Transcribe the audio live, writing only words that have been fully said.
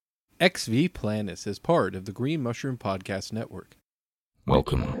XV Planus is part of the Green Mushroom Podcast Network.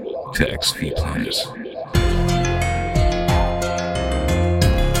 Welcome to XV Planus.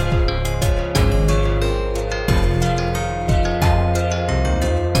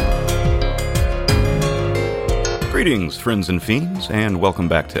 Greetings, friends and fiends, and welcome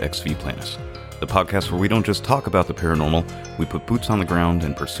back to XV Planus, the podcast where we don't just talk about the paranormal, we put boots on the ground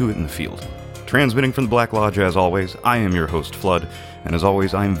and pursue it in the field. Transmitting from the Black Lodge, as always, I am your host, Flood, and as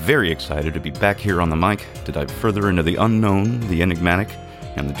always, I am very excited to be back here on the mic to dive further into the unknown, the enigmatic,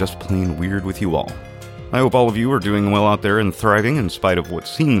 and the just plain weird with you all. I hope all of you are doing well out there and thriving in spite of what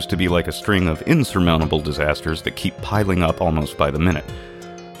seems to be like a string of insurmountable disasters that keep piling up almost by the minute.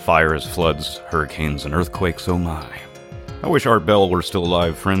 Fires, floods, hurricanes, and earthquakes, oh my. I wish Art Bell were still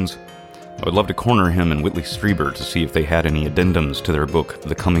alive, friends. I would love to corner him and Whitley Strieber to see if they had any addendums to their book,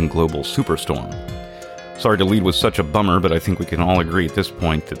 The Coming Global Superstorm. Sorry to lead with such a bummer, but I think we can all agree at this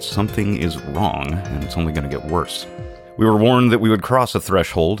point that something is wrong, and it's only going to get worse. We were warned that we would cross a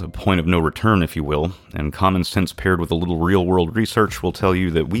threshold, a point of no return, if you will, and common sense paired with a little real-world research will tell you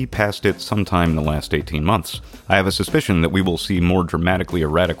that we passed it sometime in the last 18 months. I have a suspicion that we will see more dramatically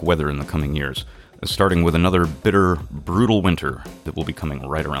erratic weather in the coming years, starting with another bitter, brutal winter that will be coming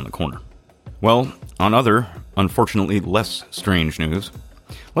right around the corner. Well, on other, unfortunately less strange news,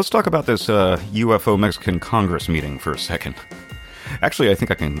 let's talk about this UFO Mexican Congress meeting for a second. Actually, I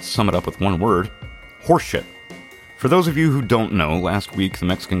think I can sum it up with one word: horseshit. For those of you who don't know, last week the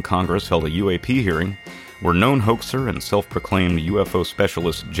Mexican Congress held a UAP hearing where known hoaxer and self-proclaimed UFO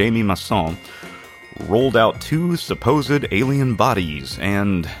specialist Jamie Masson rolled out two supposed alien bodies,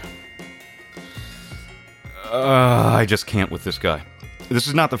 and I just can't with this guy. This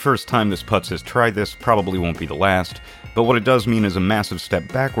is not the first time this putz has tried this, probably won't be the last, but what it does mean is a massive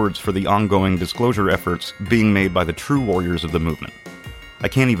step backwards for the ongoing disclosure efforts being made by the true warriors of the movement. I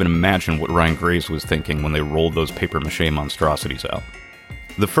can't even imagine what Ryan Graves was thinking when they rolled those papier-mâché monstrosities out.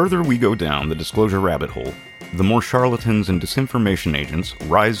 The further we go down the disclosure rabbit hole, the more charlatans and disinformation agents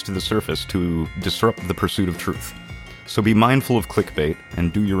rise to the surface to disrupt the pursuit of truth. So be mindful of clickbait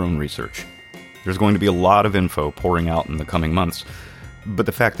and do your own research. There's going to be a lot of info pouring out in the coming months, but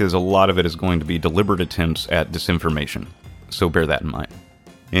the fact is a lot of it is going to be deliberate attempts at disinformation, so bear that in mind.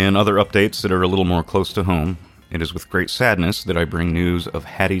 In other updates that are a little more close to home, it is with great sadness that I bring news of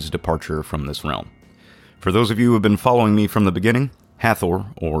Hattie's departure from this realm. For those of you who have been following me from the beginning, Hathor,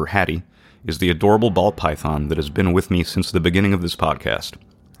 or Hattie, is the adorable ball python that has been with me since the beginning of this podcast,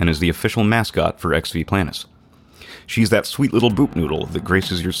 and is the official mascot for XV Planus. She's that sweet little boop noodle that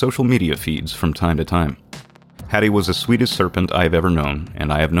graces your social media feeds from time to time. Hattie was the sweetest serpent I have ever known,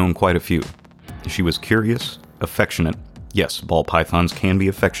 and I have known quite a few. She was curious, affectionate, yes, ball pythons can be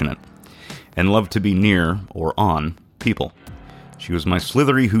affectionate, and loved to be near, or on, people. She was my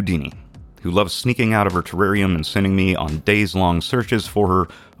slithery Houdini, who loved sneaking out of her terrarium and sending me on days-long searches for her,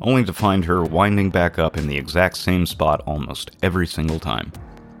 only to find her winding back up in the exact same spot almost every single time.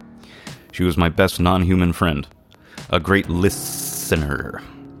 She was my best non-human friend, a great listener,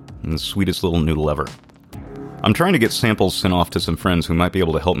 and the sweetest little noodle ever. I'm trying to get samples sent off to some friends who might be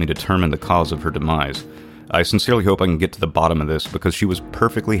able to help me determine the cause of her demise. I sincerely hope I can get to the bottom of this, because she was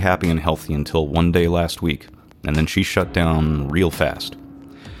perfectly happy and healthy until one day last week, and then she shut down real fast.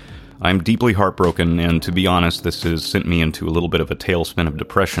 I'm deeply heartbroken, and to be honest, this has sent me into a little bit of a tailspin of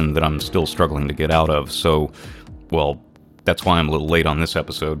depression that I'm still struggling to get out of, so, well, that's why I'm a little late on this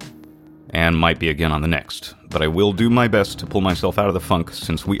episode, and might be again on the next. But I will do my best to pull myself out of the funk,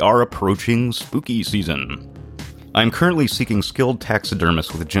 since we are approaching spooky season. I am currently seeking skilled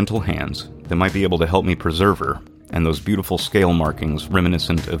taxidermists with gentle hands that might be able to help me preserve her, and those beautiful scale markings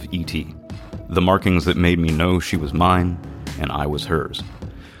reminiscent of E.T. The markings that made me know she was mine, and I was hers.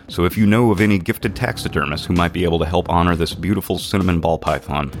 So if you know of any gifted taxidermists who might be able to help honor this beautiful cinnamon ball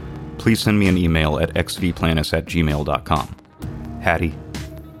python, please send me an email at xvplanus@gmail.com. Hattie,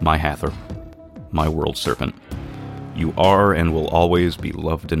 my Hathor, my world serpent, you are and will always be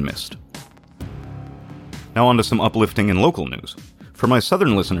loved and missed. Now on to some uplifting and local news. For my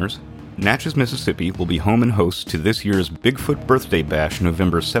southern listeners, Natchez, Mississippi will be home and host to this year's Bigfoot Birthday Bash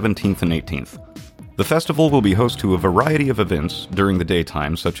November 17th and 18th. The festival will be host to a variety of events during the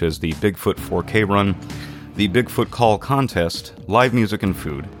daytime, such as the Bigfoot 4K Run, the Bigfoot Call Contest, live music and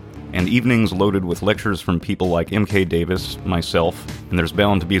food, and evenings loaded with lectures from people like M.K. Davis, myself, and there's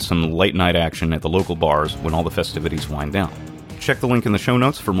bound to be some late-night action at the local bars when all the festivities wind down. Check the link in the show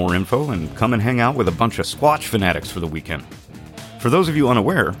notes for more info, and come and hang out with a bunch of Squatch fanatics for the weekend. For those of you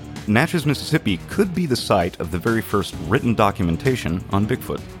unaware, Natchez, Mississippi could be the site of the very first written documentation on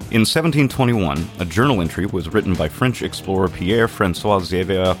Bigfoot. In 1721, a journal entry was written by French explorer Pierre-François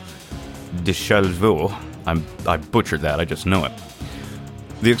Xavier de Chalvaux. I butchered that, I just know it.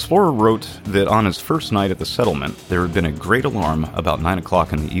 The explorer wrote that on his first night at the settlement, there had been a great alarm about 9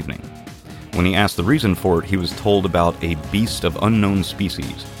 o'clock in the evening. When he asked the reason for it, he was told about a beast of unknown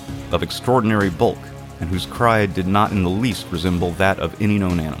species, of extraordinary bulk, and whose cry did not in the least resemble that of any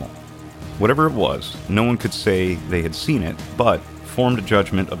known animal. Whatever it was, no one could say they had seen it, but formed a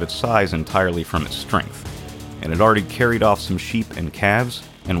judgment of its size entirely from its strength, and had already carried off some sheep and calves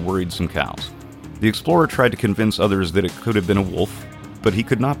and worried some cows. The explorer tried to convince others that it could have been a wolf, but he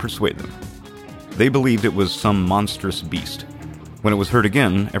could not persuade them. They believed it was some monstrous beast. When it was heard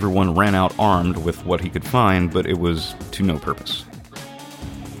again, everyone ran out armed with what he could find, but it was to no purpose.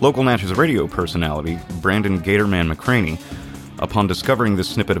 Local Natchez radio personality, Brandon Gatorman McCraney, upon discovering this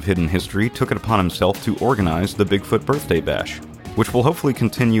snippet of hidden history, took it upon himself to organize the Bigfoot Birthday Bash, which will hopefully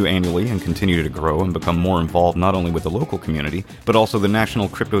continue annually and continue to grow and become more involved not only with the local community, but also the national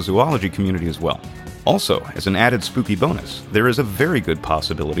cryptozoology community as well. Also, as an added spooky bonus, there is a very good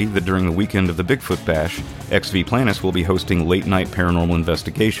possibility that during the weekend of the Bigfoot Bash, XV Planus will be hosting late-night paranormal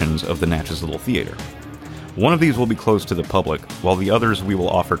investigations of the Natchez Little Theater. One of these will be closed to the public, while the others we will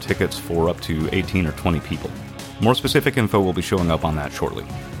offer tickets for up to 18 or 20 people. More specific info will be showing up on that shortly.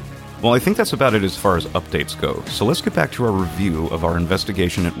 Well, I think that's about it as far as updates go, so let's get back to our review of our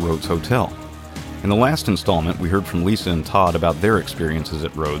investigation at Rhodes Hotel. In the last installment, we heard from Lisa and Todd about their experiences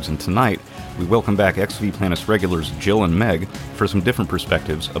at Rhodes, and tonight, we welcome back XV Planus regulars Jill and Meg for some different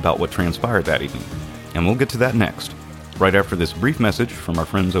perspectives about what transpired that evening. And we'll get to that next, right after this brief message from our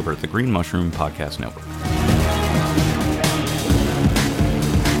friends over at the Green Mushroom Podcast Network.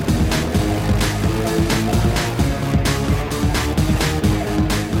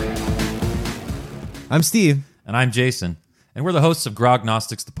 I'm Steve. And I'm Jason. And we're the hosts of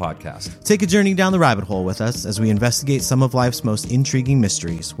Grognostics, the podcast. Take a journey down the rabbit hole with us as we investigate some of life's most intriguing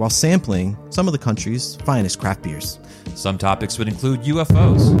mysteries while sampling some of the country's finest craft beers. Some topics would include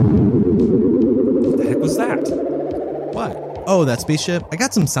UFOs. What the heck was that? What? Oh, that spaceship? I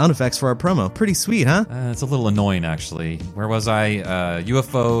got some sound effects for our promo. Pretty sweet, huh? It's a little annoying, actually. Where was I?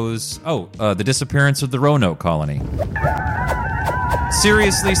 UFOs. The disappearance of the Roanoke colony.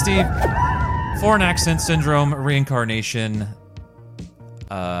 Seriously, Steve? Foreign accent syndrome, reincarnation,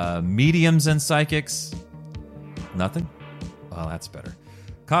 mediums and psychics. Nothing? Well, that's better.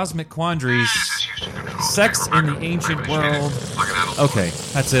 Cosmic quandaries, sex in the ancient world. Okay,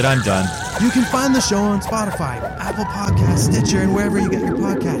 that's it. I'm done. You can find the show on Spotify, Apple Podcasts, Stitcher, and wherever you get your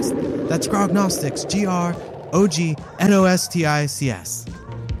podcast. That's Grognostics, Grognostics.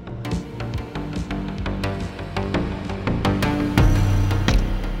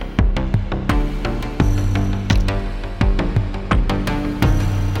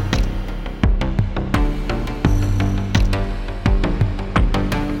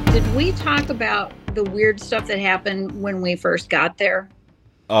 Did we talk about the weird stuff that happened when we first got there?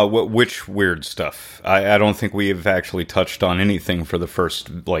 Which weird stuff? I don't think we have actually touched on anything for the first,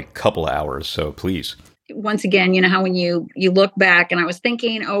 couple hours, so please. Once again, you know how when you look back, and I was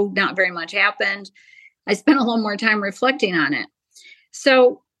thinking, not very much happened. I spent a little more time reflecting on it.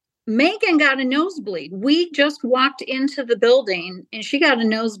 So Megan got a nosebleed. We just walked into the building, and she got a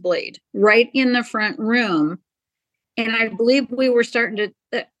nosebleed right in the front room. And I believe we were starting to,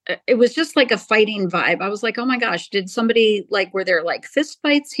 it was just like a fighting vibe. I was like, oh my gosh, did somebody were there fist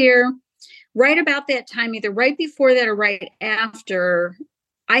fights here? Right about that time, either right before that or right after,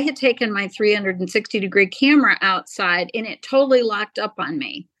 I had taken my 360-degree camera outside and it totally locked up on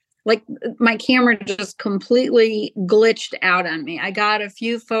me. My camera just completely glitched out on me. I got a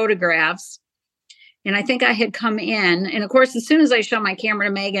few photographs. And I think I had come in. And of course, as soon as I show my camera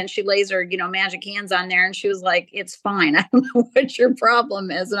to Megan, she lays her, magic hands on there. And she was like, it's fine. I don't know what your problem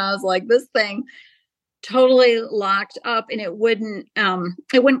is. And I was like, this thing totally locked up and it wouldn't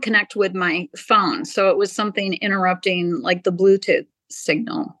connect with my phone. So it was something interrupting the Bluetooth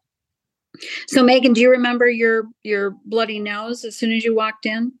signal. So Megan, do you remember your bloody nose as soon as you walked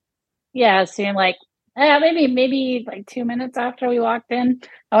in? Yeah, soon, maybe 2 minutes after we walked in,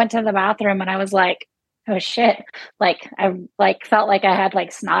 I went to the bathroom and I was like, oh shit. I felt like I had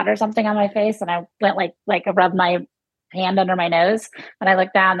snot or something on my face. And I went I rubbed my hand under my nose and I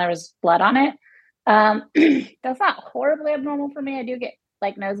looked down, there was blood on it. That's not horribly abnormal for me. I do get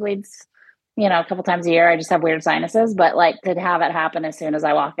nosebleeds, a couple times a year. I just have weird sinuses, but to have it happen as soon as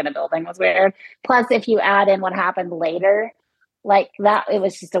I walk in a building was weird. Plus, if you add in what happened later, that, it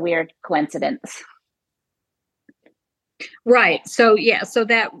was just a weird coincidence. Right. So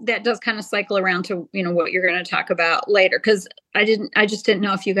that does kind of cycle around to, what you're going to talk about later. Cause I just didn't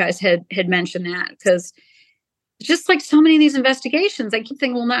know if you guys had mentioned that. Cause just like so many of these investigations, I keep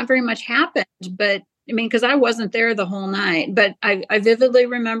thinking, well, not very much happened, but I mean, because I wasn't there the whole night, but I vividly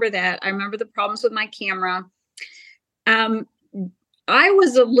remember that. I remember the problems with my camera. My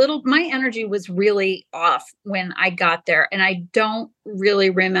energy was really off when I got there, and I don't really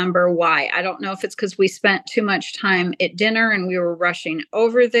remember why. I don't know if it's because we spent too much time at dinner and we were rushing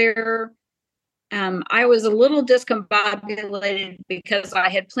over there. I was a little discombobulated because I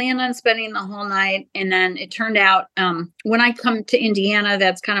had planned on spending the whole night. And then it turned out when I come to Indiana,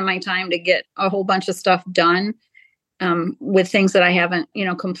 that's kind of my time to get a whole bunch of stuff done with things that I haven't,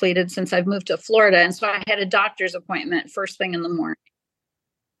 completed since I've moved to Florida. And so I had a doctor's appointment first thing in the morning.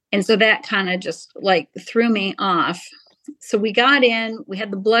 And so that kind of just like threw me off. So we got in, we had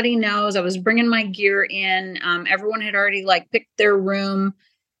the bloody nose. I was bringing my gear in. Everyone had already like picked their room.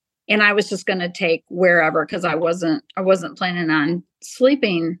 And I was just going to take wherever because I wasn't planning on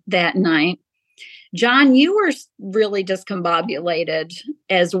sleeping that night. John, you were really discombobulated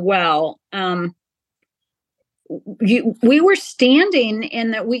as well. We were standing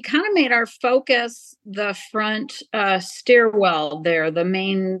in that we kind of made our focus the front stairwell there, the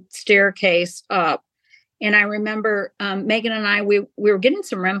main staircase up. And I remember Megan and I, we were getting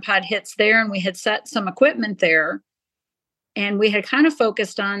some REM pod hits there, and we had set some equipment there. And we had kind of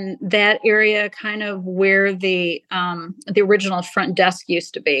focused on that area, kind of where the original front desk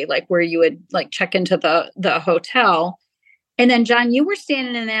used to be, like where you would like check into the hotel. And then, John, you were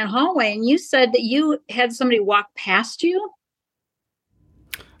standing in that hallway, and you said that you had somebody walk past you.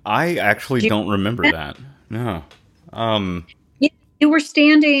 I actually don't remember that. No. You were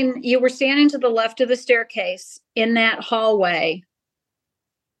standing to the left of the staircase in that hallway.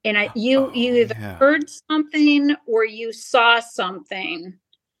 And you either heard something or you saw something.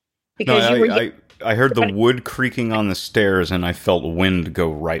 Because I heard the wood creaking on the stairs, and I felt wind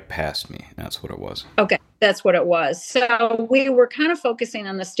go right past me. That's what it was. Okay, that's what it was. So we were kind of focusing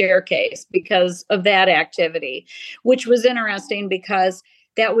on the staircase because of that activity, which was interesting because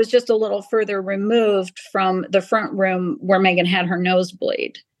that was just a little further removed from the front room where Megan had her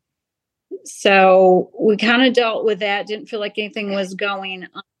nosebleed. So we kind of dealt with that. Didn't feel like anything was going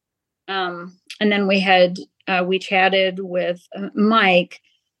on. And then we chatted with Mike,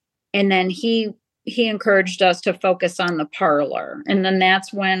 and then he encouraged us to focus on the parlor. And then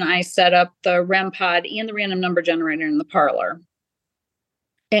that's when I set up the REM pod and the random number generator in the parlor.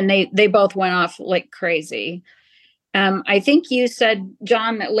 And they both went off like crazy. I think you said,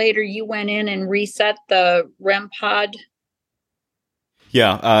 John, that later you went in and reset the REM pod.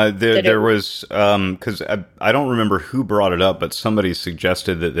 Yeah, there was, because I don't remember who brought it up, but somebody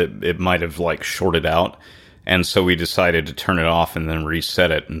suggested that it might have like shorted out, and so we decided to turn it off and then reset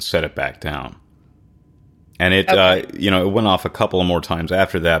it and set it back down. And it, it went off a couple of more times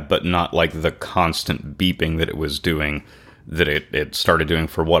after that, but not like the constant beeping that it was doing, that it started doing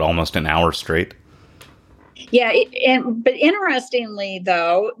for almost an hour straight. Yeah, but interestingly,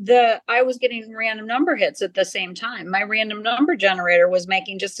 though, I was getting random number hits at the same time. My random number generator was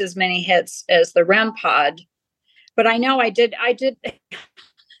making just as many hits as the REM pod. But I know I did. It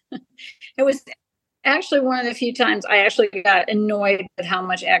was actually one of the few times I actually got annoyed with how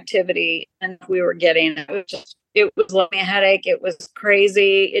much activity and we were getting. It was like a headache. It was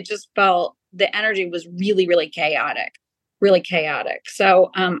crazy. It just felt the energy was really, really chaotic. Really chaotic. So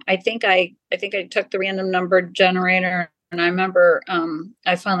I think I took the random number generator, and I remember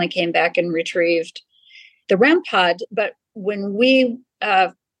I finally came back and retrieved the REM pod. But when we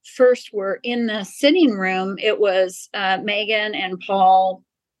first were in the sitting room, it was Megan and Paul,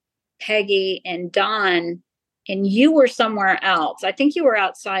 Peggy, and Don, and you were somewhere else. I think you were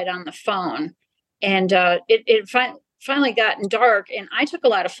outside on the phone, and it finally gotten dark, and I took a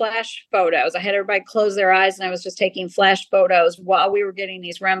lot of flash photos. I had everybody close their eyes, and I was just taking flash photos while we were getting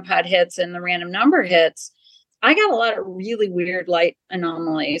these REM pod hits and the random number hits. I got a lot of really weird light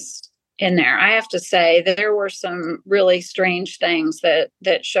anomalies in there. I have to say there were some really strange things that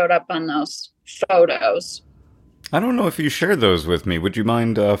showed up on those photos. I don't know if you shared those with me. Would you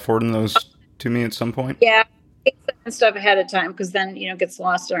mind forwarding those to me at some point? Yeah. And stuff ahead of time, because then it gets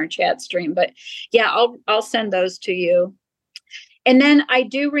lost in our chat stream. But yeah, I'll send those to you. And then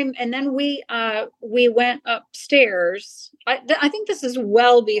and then we went upstairs. I think this is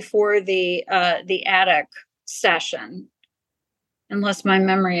well before the attic session, unless my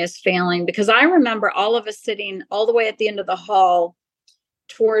memory is failing, because I remember all of us sitting all the way at the end of the hall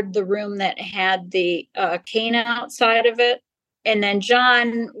toward the room that had the cane outside of it. And then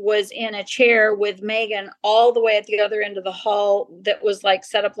John was in a chair with Megan all the way at the other end of the hall that was like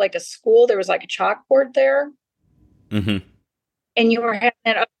set up like a school. There was like a chalkboard there. Mm-hmm. And you were having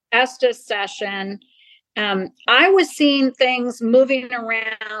an Estes session. I was seeing things moving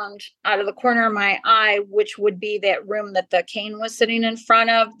around out of the corner of my eye, which would be that room that the cane was sitting in front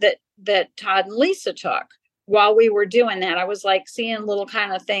of that Todd and Lisa took. While we were doing that, I was like seeing little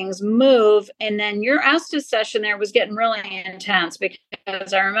kind of things move. And then your Estes session there was getting really intense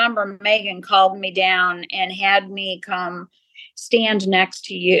because I remember Megan called me down and had me come stand next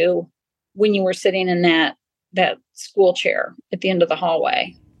to you when you were sitting in that school chair at the end of the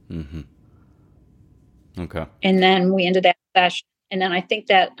hallway. Mm-hmm. Okay. And then we ended that session. And then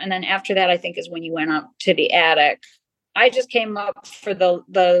after that, I think is when you went up to the attic. I just came up for the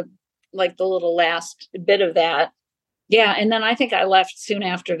little last bit of that. Yeah. And then I think I left soon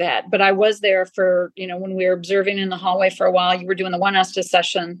after that, but I was there for, when we were observing in the hallway for a while. You were doing the one Estes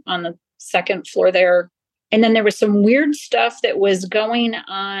session on the second floor there. And then there was some weird stuff that was going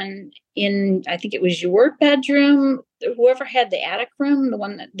on in, I think it was your bedroom, whoever had the attic room,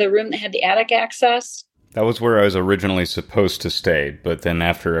 the room that had the attic access. That was where I was originally supposed to stay, but then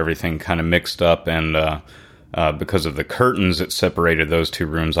after everything kind of mixed up and because of the curtains that separated those two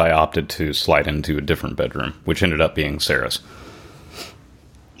rooms, I opted to slide into a different bedroom, which ended up being Sarah's.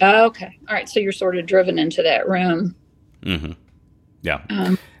 Okay. All right. So you're sort of driven into that room. Mm-hmm. Yeah.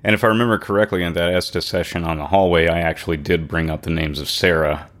 And if I remember correctly, in that Estes session on the hallway, I actually did bring up the names of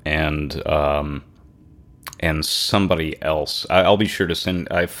Sarah and somebody else. I'll be sure to send.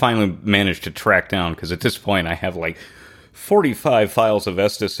 I finally managed to track down, because at this point I have like 45 files of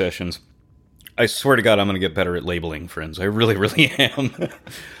Estes sessions. I swear to God, I'm going to get better at labeling, friends. I really, really am.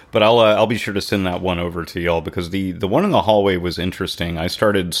 But I'll be sure to send that one over to y'all, because the one in the hallway was interesting. I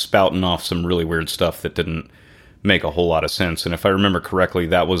started spouting off some really weird stuff that didn't make a whole lot of sense. And if I remember correctly,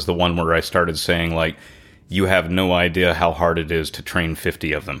 that was the one where I started saying, like, you have no idea how hard it is to train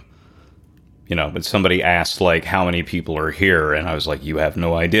 50 of them. But somebody asked, like, how many people are here? And I was like, you have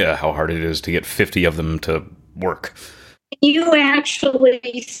no idea how hard it is to get 50 of them to work. You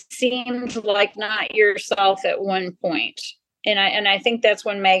actually seemed like not yourself at one point. And I think that's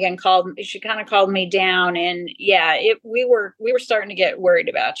when Megan she kind of called me down, and yeah, we were starting to get worried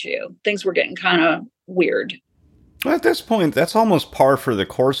about you. Things were getting kind of weird. At this point, that's almost par for the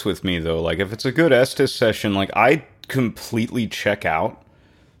course with me, though. Like, if it's a good Estes session, like, I completely check out.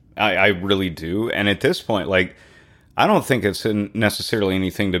 I really do. And at this point, like, I don't think it's necessarily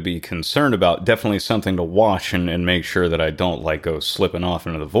anything to be concerned about. Definitely something to watch and make sure that I don't, like, go slipping off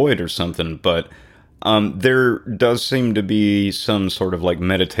into the void or something. But there does seem to be some sort of, like,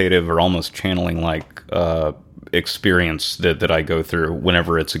 meditative or almost channeling, like, experience that I go through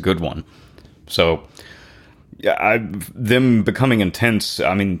whenever it's a good one. So yeah, them becoming intense,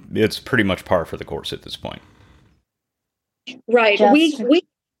 I mean, it's pretty much par for the course at this point. Right. We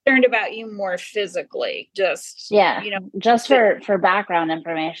concerned about you more physically, just for background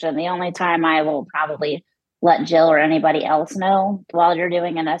information. The only time I will probably let Jill or anybody else know while you're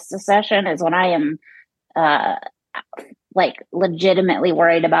doing an Estes session is when I am like legitimately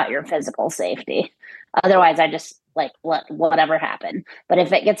worried about your physical safety. Otherwise, I just like let whatever happen. But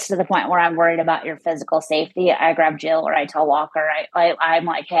if it gets to the point where I'm worried about your physical safety, I grab Jill or I tell Walker. I'm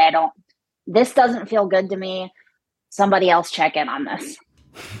like, hey, this doesn't feel good to me. Somebody else check in on this.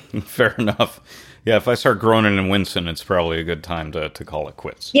 Fair enough. Yeah, if I start groaning and wincing, it's probably a good time to call it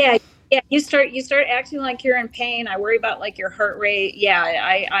quits. Yeah. You start acting like you're in pain. I worry about like your heart rate. Yeah,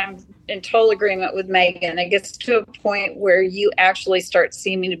 I'm in total agreement with Megan. It gets to a point where you actually start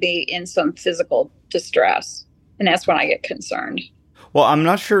seeming to be in some physical distress. And that's when I get concerned. Well, I'm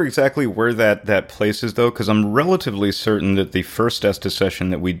not sure exactly where that place is, though, because I'm relatively certain that the first Estes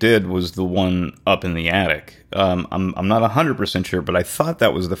session that we did was the one up in the attic. I'm not 100% sure, but I thought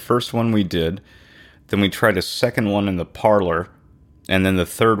that was the first one we did. Then we tried a second one in the parlor, and then the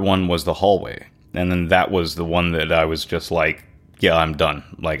third one was the hallway. And then that was the one that I was just like, yeah, I'm done.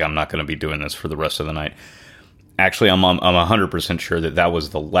 Like, I'm not going to be doing this for the rest of the night. Actually, I'm 100% sure that was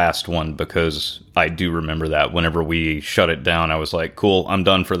the last one, because I do remember that whenever we shut it down, I was like, cool, I'm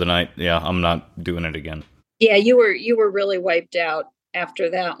done for the night. Yeah, I'm not doing it again. Yeah, you were really wiped out after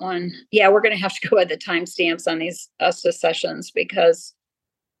that one. Yeah, we're going to have to go by the timestamps on these Estes sessions, because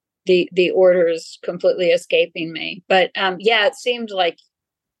the order is completely escaping me. But yeah, it seemed like,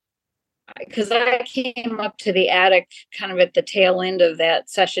 because I came up to the attic kind of at the tail end of that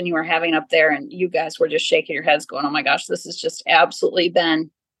session you were having up there, and you guys were just shaking your heads going, oh my gosh, this has just absolutely been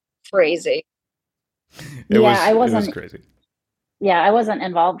crazy. It was crazy. Yeah, I wasn't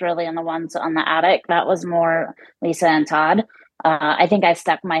involved really in the ones on the attic. That was more Lisa and Todd. I think I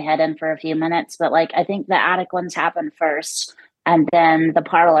stuck my head in for a few minutes, but like, I think the attic ones happened first, and then the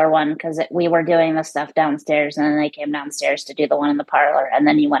parlor one, because we were doing the stuff downstairs, and then they came downstairs to do the one in the parlor, and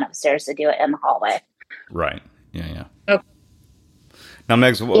then you went upstairs to do it in the hallway. Right. Yeah, yeah. Okay. Now,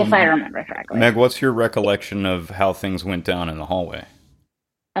 Meg's, if I remember correctly. Meg, what's your recollection of how things went down in the hallway?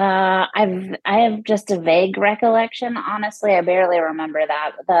 I have just a vague recollection. Honestly, I barely remember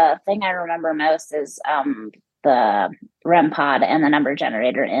that. The thing I remember most is the REM pod and the number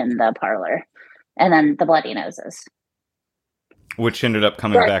generator in the parlor, and then the bloody noses. Which ended up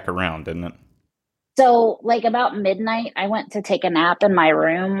coming back around, didn't it? So, like about midnight, I went to take a nap in my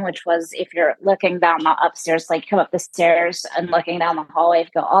room, which was if you're looking down the upstairs, like come up the stairs and looking down the hallway,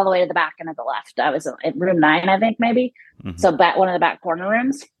 go all the way to the back and to the left. I was in room 9, I think, maybe. Mm-hmm. So, one of the back corner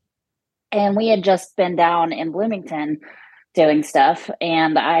rooms. And we had just been down in Bloomington doing stuff,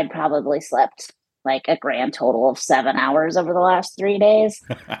 and I'd probably slept like a grand total of 7 hours over the last 3 days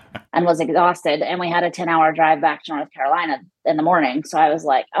and was exhausted. And we had a 10-hour drive back to North Carolina in the morning. So I was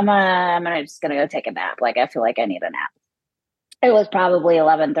like, I'm just going to go take a nap. Like, I feel like I need a nap. It was probably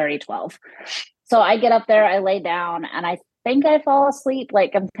 11:30, 12. So I get up there, I lay down, and I think I fall asleep.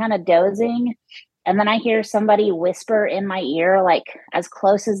 Like, I'm kind of dozing. And then I hear somebody whisper in my ear, like as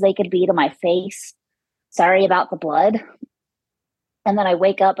close as they could be to my face, sorry about the blood. And then I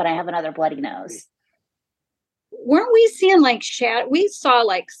wake up and I have another bloody nose. Weren't we seeing like we saw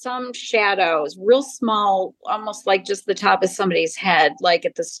like some shadows, real small, almost like just the top of somebody's head, like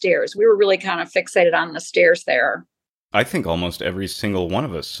at the stairs. We were really kind of fixated on the stairs there. I think almost every single one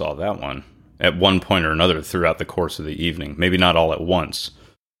of us saw that one at one point or another throughout the course of the evening. Maybe not all at once.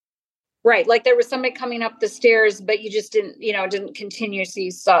 Right. Like there was somebody coming up the stairs, but you just didn't continue. So you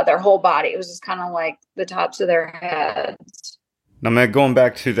saw their whole body. It was just kind of like the tops of their heads. Now, Meg, going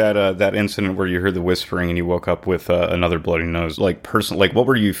back to that incident where you heard the whispering and you woke up with another bloody nose, like what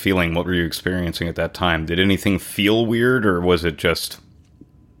were you feeling? What were you experiencing at that time? Did anything feel weird, or was it just,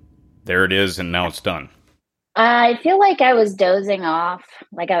 there it is and now it's done? I feel like I was dozing off.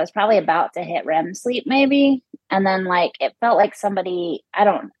 Like I was probably about to hit REM sleep maybe. And then like, it felt like somebody,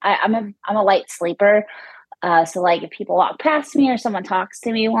 I'm a light sleeper. So like if people walk past me or someone talks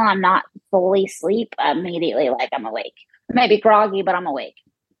to me while I'm not fully asleep, immediately like I'm awake. Maybe groggy, but I'm awake.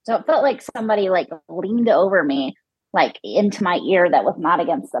 So it felt like somebody like leaned over me, like into my ear that was not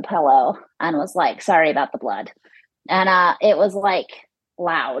against the pillow, and was like, sorry about the blood. And it was like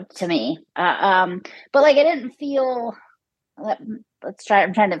loud to me. But like I didn't feel, I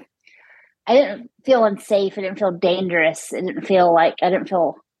didn't feel unsafe. I didn't feel dangerous. I didn't feel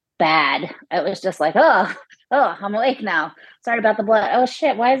bad. It was just like, oh, I'm awake now. Sorry about the blood. Oh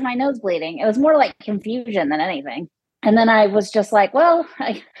shit, why is my nose bleeding? It was more like confusion than anything. And then I was just like, well,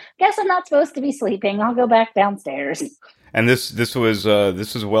 I guess I'm not supposed to be sleeping. I'll go back downstairs. And this was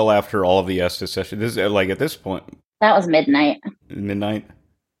well after all of the Estes session. This is like at this point. That was midnight. Midnight?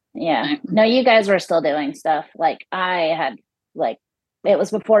 Yeah. No, you guys were still doing stuff. Like I had it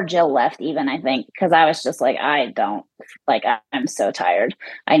was before Jill left even, I think, because I was just like, I'm so tired.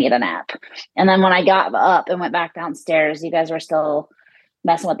 I need a nap. And then when I got up and went back downstairs, you guys were still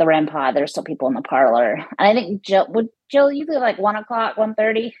messing with the REM pod. There's still people in the parlor. And I think Jill, you leave like 1:00,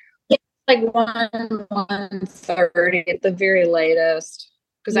 1:30? Yeah, like 1:30 at the very latest.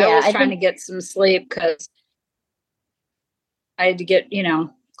 Because I was trying to get some sleep because I had to get,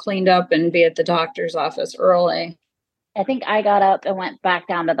 cleaned up and be at the doctor's office early. I think I got up and went back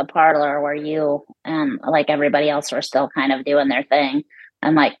down to the parlor where you and like everybody else were still kind of doing their thing,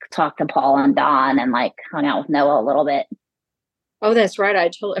 and like talked to Paul and Don and like hung out with Noah a little bit. Oh, that's right.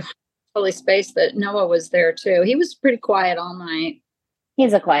 I totally spaced that Noah was there too. He was pretty quiet all night.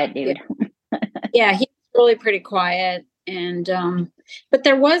 He's a quiet dude. Yeah, he's really pretty quiet. And, but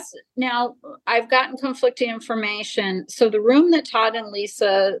now I've gotten conflicting information. So the room that Todd and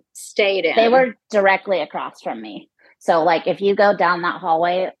Lisa stayed in. They were directly across from me. So like if you go down that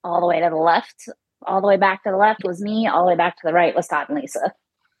hallway all the way to the left, all the way back to the left was me, all the way back to the right was Todd and Lisa.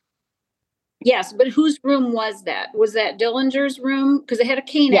 Yes, but whose room was that? Was that Dillinger's room? Because it had a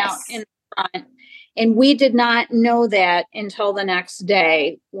cane out in front. And we did not know that until the next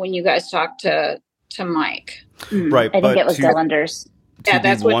day when you guys talked to Mike. Right. I think it was Dillinger's. To be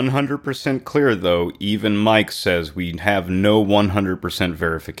 100% clear, though, even Mike says we have no 100%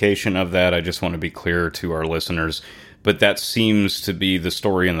 verification of that. I just want to be clear to our listeners. But that seems to be the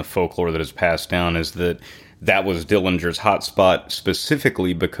story and the folklore that is passed down, is that was Dillinger's hotspot,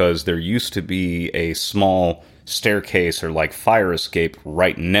 specifically because there used to be a small staircase or like fire escape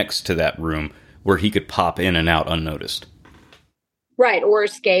right next to that room where he could pop in and out unnoticed. Right, or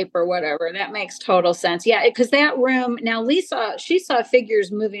escape or whatever. That makes total sense. Yeah, because that room, now Lisa, she saw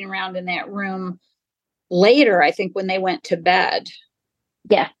figures moving around in that room later, I think, when they went to bed.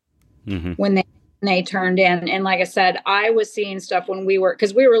 Yeah. Mm-hmm. When they they turned in. And like I said, I was seeing stuff when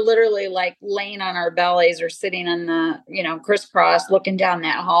because we were literally like laying on our bellies or sitting on the, crisscross looking down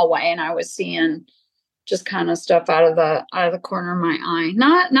that hallway. And I was seeing just kind of stuff out of the corner of my eye.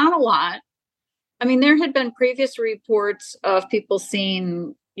 Not a lot. I mean, there had been previous reports of people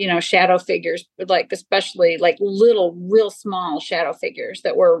seeing, shadow figures, like especially like little, real small shadow figures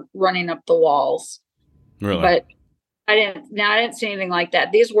that were running up the walls. Really? But I didn't see anything like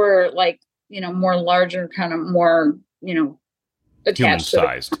that. These were like, more larger, kind of more, attached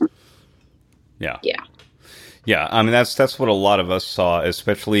human-sized. Yeah. Yeah. Yeah, I mean, that's what a lot of us saw,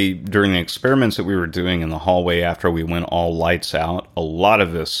 especially during the experiments that we were doing in the hallway after we went all lights out. A lot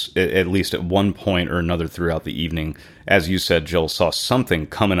of us, at least at one point or another throughout the evening, as you said, Jill, saw something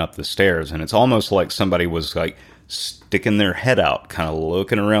coming up the stairs, and it's almost like somebody was like sticking their head out, kind of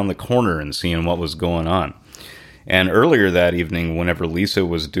looking around the corner and seeing what was going on. And earlier that evening, whenever Lisa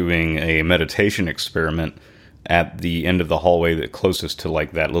was doing a meditation experiment at the end of the hallway that closest to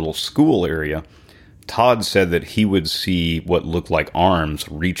like that little school area, Todd said that he would see what looked like arms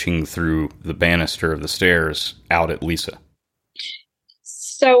reaching through the banister of the stairs out at Lisa.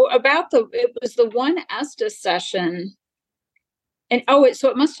 So it was the one Estes session. And so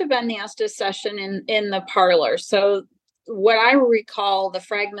it must have been the Estes session in the parlor. So what I recall, the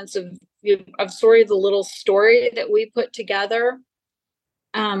fragments of sort of the little story that we put together,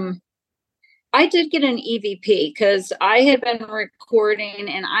 I did get an EVP because I had been recording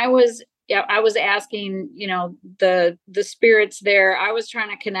and I was asking, the spirits there. I was trying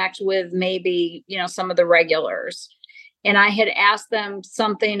to connect with maybe, some of the regulars. And I had asked them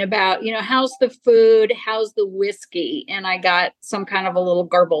something about, how's the food? How's the whiskey? And I got some kind of a little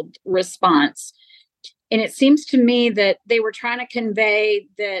garbled response. And it seems to me that they were trying to convey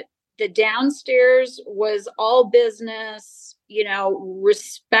that the downstairs was all business,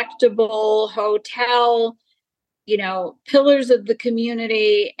 respectable hotel, pillars of the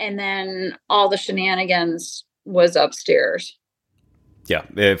community, and then all the shenanigans was upstairs. Yeah,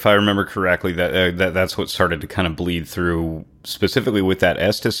 if I remember correctly, that's what started to kind of bleed through, specifically with that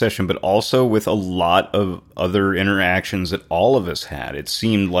Estes session, but also with a lot of other interactions that all of us had. It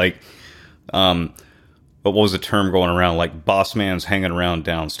seemed like, what was the term going around? Like boss man's hanging around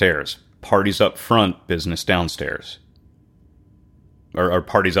downstairs, parties up front, business downstairs, or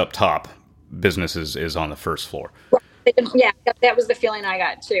parties up top. Business is on the first floor. Yeah, that was the feeling I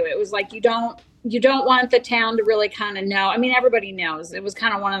got too. It was like you don't want the town to really kind of know. I mean, everybody knows. It was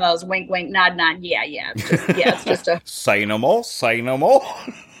kind of one of those wink, wink, nod, nod. Yeah. It's just a say no more.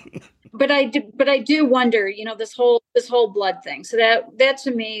 But I do wonder, this whole blood thing. So that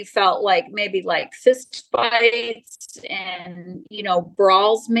to me felt like maybe like fist fights and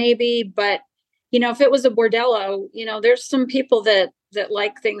brawls maybe. But if it was a bordello, there's some people that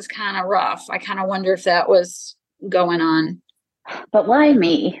like things kind of rough. I kind of wonder if that was going on. But why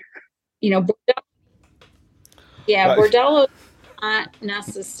me? Bordello not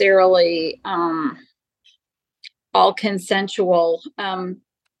necessarily all consensual.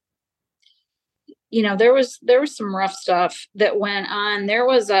 There was some rough stuff that went on. There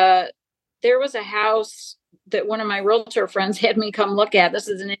was a house that one of my realtor friends had me come look at. This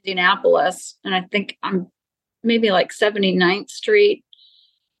is in Indianapolis, and I think I'm maybe like 79th Street.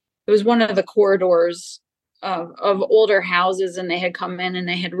 It was one of the corridors of older houses, and they had come in and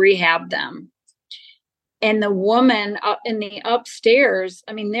they had rehabbed them. And the woman in the upstairs,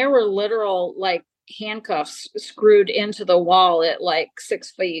 I mean, there were literal like handcuffs screwed into the wall at like 6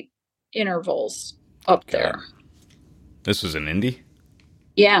 feet intervals up there. This was in Indy?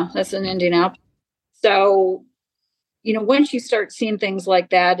 Yeah, that's in Indianapolis. So, once you start seeing things like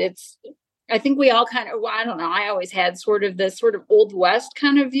that, I think we all kind of, I don't know, I always had sort of this sort of Old West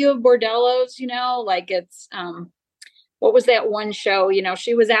kind of view of bordellos, like it's, what was that one show?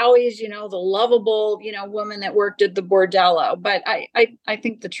 She was always, the lovable, woman that worked at the bordello. But I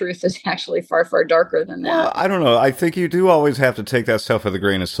think the truth is actually far, far darker than that. Well, I don't know. I think you do always have to take that stuff with a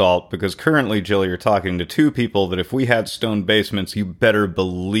grain of salt, because currently, Jill, you're talking to two people that if we had stone basements, you better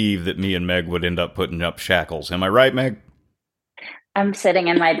believe that me and Meg would end up putting up shackles. Am I right, Meg? I'm sitting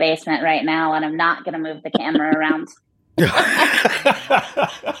in my basement right now, and I'm not going to move the camera around.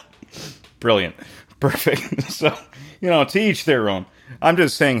 Brilliant. Perfect. So, to each their own. I'm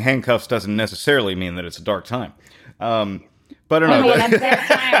just saying handcuffs doesn't necessarily mean that it's a dark time. But I don't know.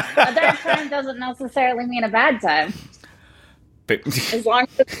 A dark time doesn't necessarily mean a bad time. As long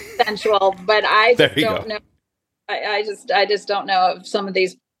as it's consensual. But I just don't know. I just don't know if some of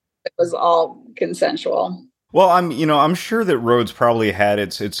these it was all consensual. Well, I'm sure that Rhodes probably had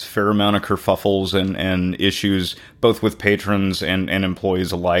its fair amount of kerfuffles and issues, both with patrons and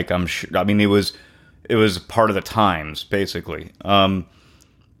employees alike. I'm sure. I mean, it was it was part of the times, basically.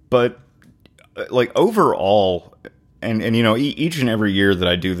 But like overall, and you know, each and every year that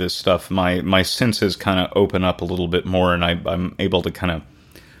I do this stuff, my senses kind of open up a little bit more, and I'm able to kind of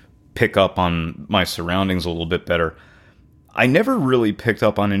pick up on my surroundings a little bit better. I never really picked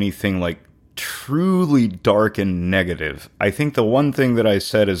up on anything like truly dark and negative. I think the one thing that I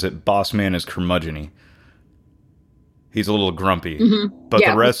said is that Boss Man is curmudgeon-y. He's a little grumpy. Mm-hmm. But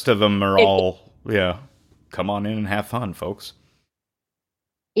the rest of them are all, come on in and have fun, folks.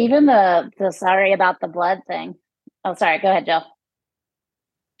 Even the sorry about the blood thing. Oh, sorry. Go ahead, Jill.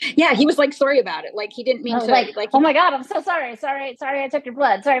 Yeah, he was like sorry about it. Like he didn't mean to. Like oh my God, I'm so sorry. Sorry, I took your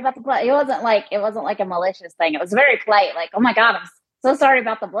blood. Sorry about the blood. It wasn't like a malicious thing. It was very polite. Like, oh my God, I'm so sorry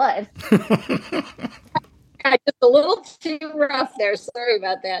about the blood. Just a little too rough there. Sorry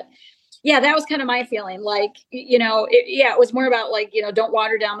about that. Yeah, that was kind of my feeling. Like, you know, it was more about like, you know, don't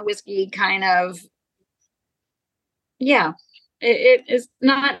water down the whiskey kind of. Yeah, it is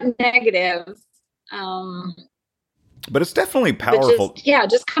not negative. But it's definitely powerful.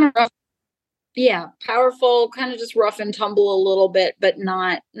 Just kind of rough. Yeah, powerful, kind of just rough and tumble a little bit, but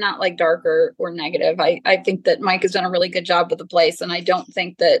not like darker or negative. I think that Mike has done a really good job with the place, and I don't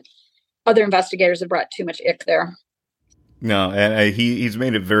think that other investigators have brought too much ick there. No, and he's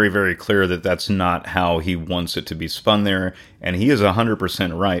made it very, very clear that that's not how he wants it to be spun there, and he is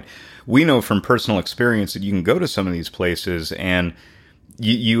 100% right. We know from personal experience that you can go to some of these places, and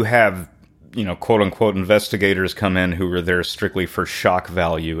you have, you know, quote-unquote investigators come in who are there strictly for shock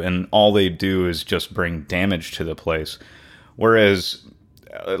value, and all they do is just bring damage to the place. Whereas,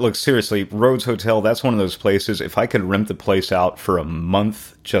 look, seriously, Rhodes Hotel, that's one of those places, if I could rent the place out for a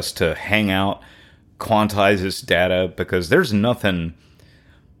month just to hang out, quantize this data, because there's nothing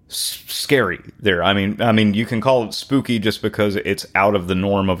scary there. I mean, you can call it spooky just because it's out of the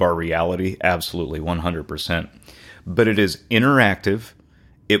norm of our reality. Absolutely, 100%. But it is interactive.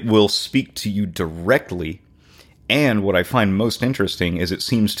 It will speak to you directly. And what I find most interesting is it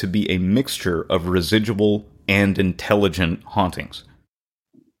seems to be a mixture of residual and intelligent hauntings.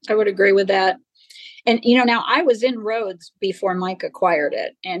 I would agree with that. And, you know, now I was in Rhodes before Mike acquired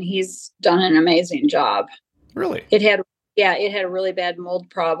it, and he's done an amazing job. Really? It had a really bad mold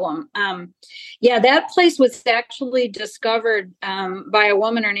problem. That place was actually discovered by a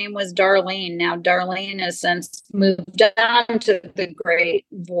woman. Her name was Darlene. Now, Darlene has since moved on to the Great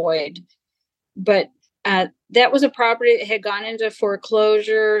Void. But that was a property that had gone into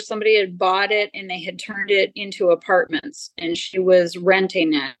foreclosure. Somebody had bought it, and they had turned it into apartments, and she was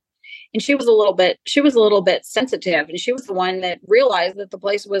renting it. And she was a little bit sensitive, and she was the one that realized that the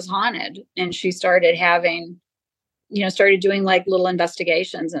place was haunted. And she started started doing like little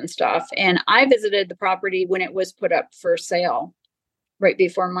investigations and stuff. And I visited the property when it was put up for sale, right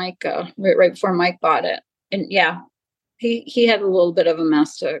before Mike bought it. And he had a little bit of a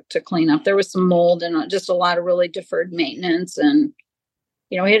mess to clean up. There was some mold and just a lot of really deferred maintenance, and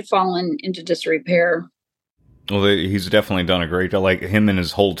he had fallen into disrepair. Well, he's definitely done a great job. Like him and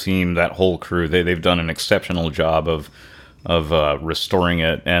his whole team, that whole crew, they've done an exceptional job of restoring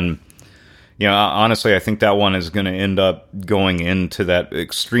it. And honestly, I think that one is going to end up going into that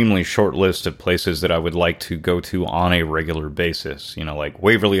extremely short list of places that I would like to go to on a regular basis. Like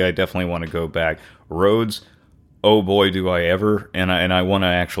Waverly, I definitely want to go back. Rhodes, oh boy, do I ever! And I want to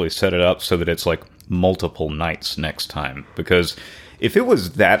actually set it up so that it's like multiple nights next time, because if it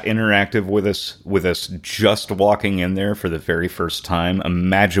was that interactive with us just walking in there for the very first time,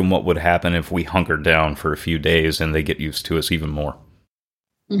 imagine what would happen if we hunkered down for a few days and they get used to us even more.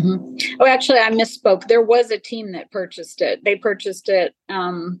 Mm-hmm. Oh, actually, I misspoke. There was a team that purchased it. They purchased it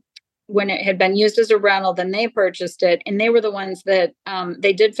when it had been used as a rental. Then they purchased it, and they were the ones that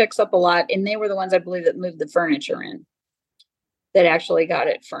they did fix up a lot, and they were the ones, I believe, that moved the furniture in, that actually got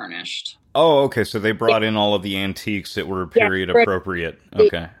it furnished. Oh, okay. So they brought in all of the antiques that were period appropriate.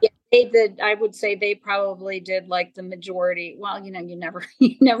 Okay. They did. I would say they probably did like the majority. Well, you never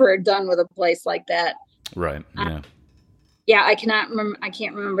are done with a place like that. Right. Yeah. I cannot remember. I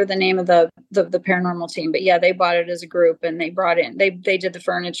can't remember the name of the paranormal team, but they bought it as a group, and they brought in. They did the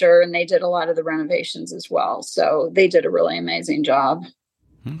furniture, and they did a lot of the renovations as well. So they did a really amazing job.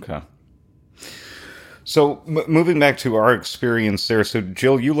 Okay. So moving back to our experience there. So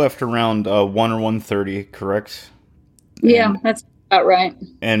Jill, you left around 1 or 1:30, correct? Yeah, that's about right.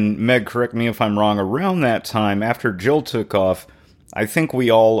 And Meg, correct me if I'm wrong. Around that time, after Jill took off, I think we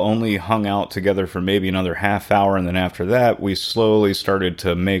all only hung out together for maybe another half hour, and then after that, we slowly started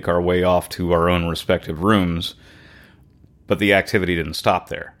to make our way off to our own respective rooms. But the activity didn't stop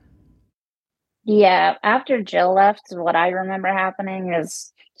there. Yeah, after Jill left, what I remember happening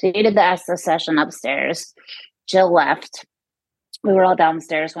is So you did the Estes session upstairs. Jill left. We were all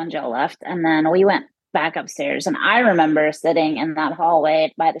downstairs when Jill left. And then we went back upstairs. And I remember sitting in that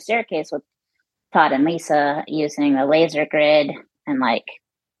hallway by the staircase with Todd and Lisa using the laser grid and like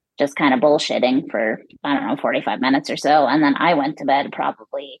just kind of bullshitting for, I don't know, 45 minutes or so. And then I went to bed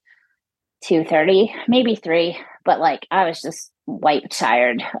probably 2:30, maybe 3. But like I was just wiped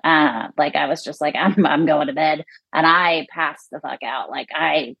tired. Like I was just like, I'm going to bed. And I passed the fuck out. Like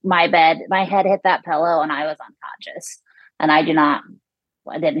my head hit that pillow and I was unconscious. And I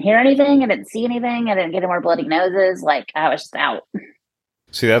didn't hear anything. I didn't see anything. I didn't get any more bloody noses. Like I was just out.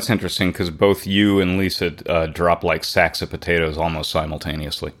 See, that's interesting because both you and Lisa dropped like sacks of potatoes almost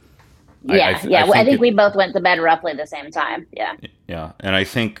simultaneously. Yeah, I think we both went to bed roughly the same time. Yeah. Yeah, and I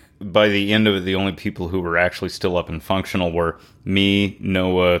think by the end of it, the only people who were actually still up and functional were me,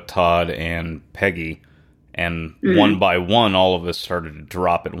 Noah, Todd, and Peggy. And one by one, all of us started to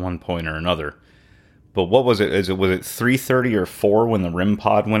drop at one point or another. But what was it? Was it 3:30 or 4 when the REM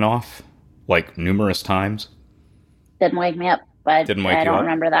pod went off? Like numerous times? Didn't wake me up. But Didn't wake I you don't up?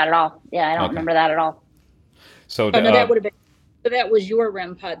 remember that at all. Yeah, I don't remember that at all. So no, that would have been. So that was your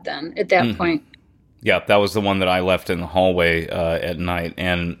REM pod then at that point. Yeah, that was the one that I left in the hallway at night,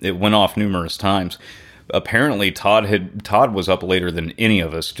 and it went off numerous times. Apparently, Todd was up later than any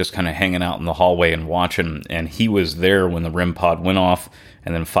of us, just kind of hanging out in the hallway and watching, and he was there when the REM pod went off,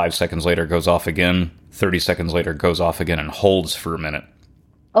 and then 5 seconds later goes off again, 30 seconds later goes off again, and holds for a minute.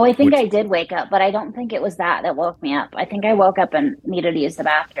 Oh, I think I did wake up, but I don't think it was that woke me up. I think I woke up and needed to use the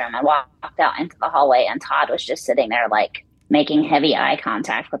bathroom. I walked out into the hallway, and Todd was just sitting there, like, making heavy eye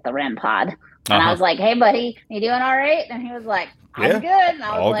contact with the REM pod. And I was like, hey, buddy, you doing all right? And he was like, I'm good. And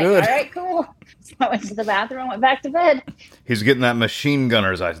I was all right, cool. So I went to the bathroom, went back to bed. He's getting that machine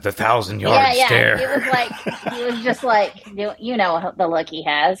gunner's eyes, the 1,000-yard stare. He was just like, you know the look he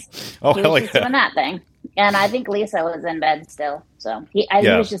has. Oh, he was just doing that thing. And I think Lisa was in bed still. So he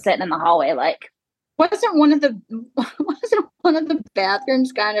was just sitting in the hallway like. Wasn't one of the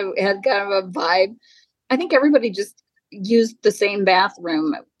bathrooms had kind of a vibe? I think everybody just used the same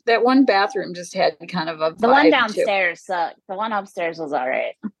bathroom. That one bathroom just had kind of a vibe. The one downstairs sucked. The one upstairs was all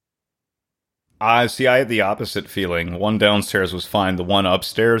right. I had the opposite feeling. One downstairs was fine. The one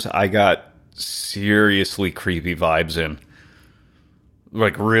upstairs, I got seriously creepy vibes in.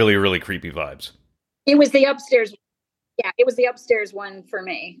 Like really, really creepy vibes. It was the upstairs. Yeah, it was the upstairs one for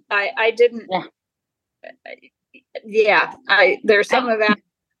me. I didn't. Yeah. There's something about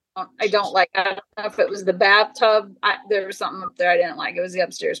I don't like. I don't know if it was the bathtub. There was something up there I didn't like. It was the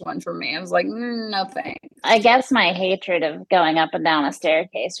upstairs one for me. I was like, no thanks. I guess my hatred of going up and down a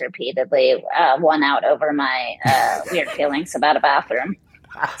staircase repeatedly won out over my weird feelings about a bathroom.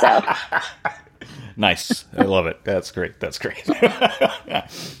 So nice. I love it. That's great.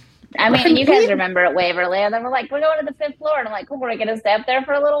 I mean, you guys remember at Waverly, and then we're like, we're going to the 5th floor. And I'm like, cool, we're going to stay up there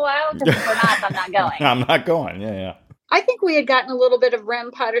for a little while? Because if we're not, I'm not going. I'm not going. Yeah. I think we had gotten a little bit of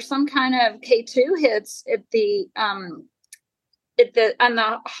REM pod or some kind of K2 hits at the on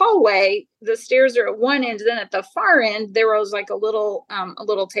the hallway. The stairs are at one end, then at the far end there was like a little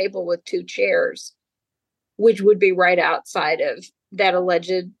table with 2 chairs, which would be right outside of that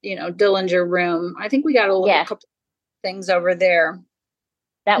alleged Dillinger room. I think we got a couple things over there.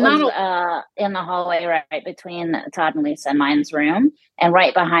 That was in the hallway right between Todd and Lisa and mine's room. And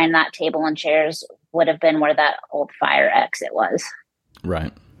right behind that table and chairs would have been where that old fire exit was.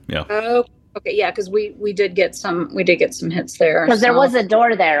 Right. Yeah. Oh, okay. Yeah, because we did get some hits there. Because there was a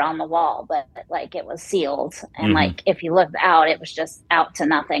door there on the wall, but like it was sealed. And like if you looked out, it was just out to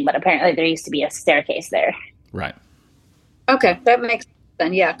nothing. But apparently there used to be a staircase there. Right. Okay, that makes sense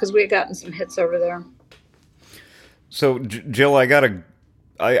then. Yeah, because we had gotten some hits over there. So, Jill,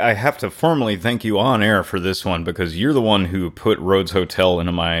 I have to formally thank you on air for this one because you're the one who put Rhodes Hotel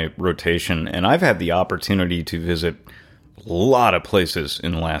into my rotation, and I've had the opportunity to visit a lot of places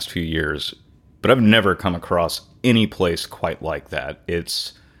in the last few years, but I've never come across any place quite like that.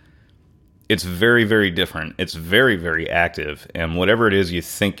 It's very, very different. It's very, very active, and whatever it is you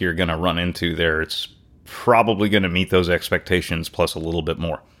think you're going to run into there, it's probably going to meet those expectations plus a little bit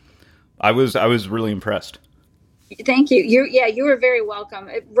more. I was really impressed. Thank you. You were very welcome.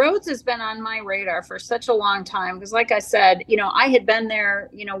 Rhodes has been on my radar for such a long time because, like I said, I had been there,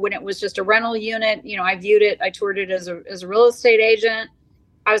 when it was just a rental unit. I viewed it. I toured it as a real estate agent.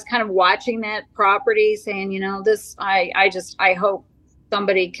 I was kind of watching that property, saying, this. I hope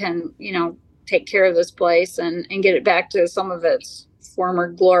somebody can, take care of this place and get it back to some of its former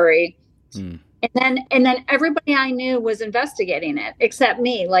glory. And then everybody I knew was investigating it except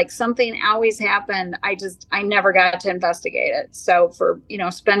me. Like something always happened. I never got to investigate it. So for,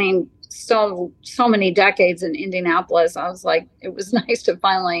 spending so many decades in Indianapolis, I was like, it was nice to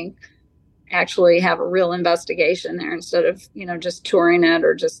finally actually have a real investigation there instead of, just touring it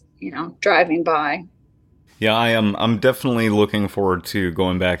or just, driving by. Yeah, I'm definitely looking forward to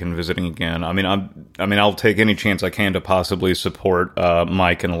going back and visiting again. I'll take any chance I can to possibly support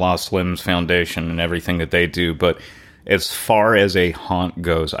Mike and Lost Limbs Foundation and everything that they do. But as far as a haunt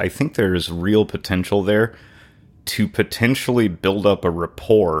goes, I think there's real potential there to potentially build up a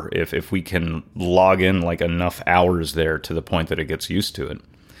rapport if we can log in like enough hours there to the point that it gets used to it.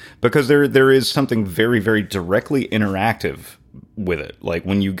 Because there is something very, very directly interactive with it. Like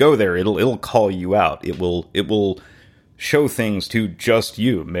when you go there, it'll call you out. It will show things to just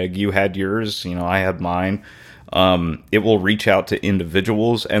you. Meg, you had yours, I had mine. It will reach out to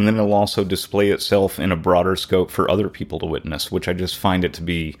individuals, and then it'll also display itself in a broader scope for other people to witness, which I just find it to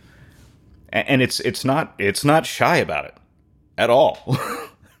be, and it's not shy about it at all.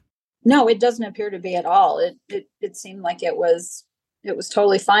 No, it doesn't appear to be at all. It seemed like it was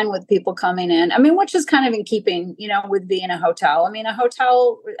totally fine with people coming in. I mean, which is kind of in keeping, with being a hotel. I mean, a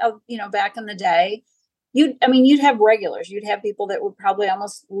hotel, back in the day, you'd have regulars. You'd have people that would probably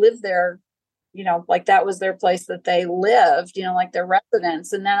almost live there, like that was their place that they lived, like their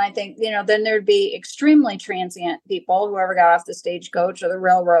residence. And then I think, then there'd be extremely transient people, whoever got off the stagecoach or the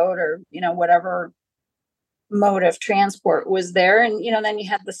railroad or, whatever mode of transport was there. And, then you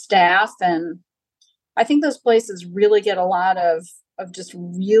had the staff. And I think those places really get a lot of just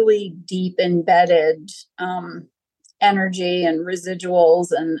really deep embedded energy and residuals.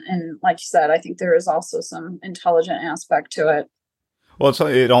 And like you said, I think there is also some intelligent aspect to it. Well,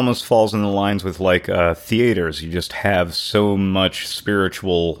 it almost falls in the lines with like theaters. You just have so much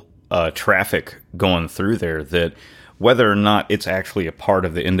spiritual traffic going through there that whether or not it's actually a part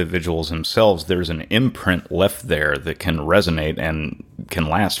of the individuals themselves, there's an imprint left there that can resonate and can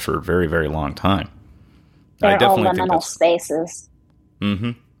last for a very, very long time. They're all liminal spaces.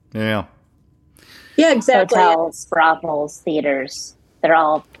 Mm-hmm. Yeah. Yeah, exactly. Hotels, brothels, theaters. They're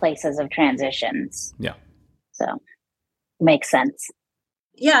all places of transitions. Yeah. So makes sense.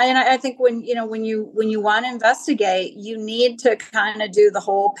 Yeah, and I think when you want to investigate, you need to kind of do the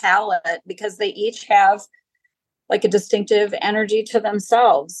whole palette because they each have like a distinctive energy to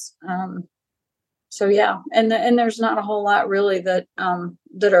themselves. So yeah, and there's not a whole lot really that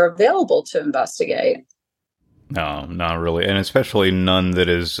are available to investigate. No, not really, and especially none that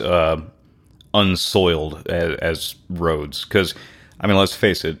is unsoiled as roads. Because, let's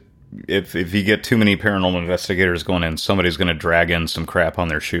face it, if you get too many paranormal investigators going in, somebody's going to drag in some crap on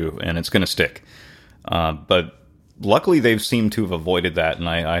their shoe, and it's going to stick. But luckily, they've seemed to have avoided that, and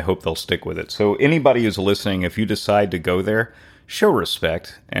I hope they'll stick with it. So anybody who's listening, if you decide to go there, show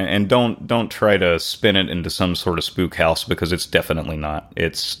respect, and don't try to spin it into some sort of spook house, because it's definitely not.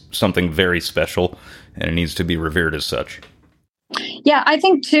 It's something very special, and it needs to be revered as such. Yeah, I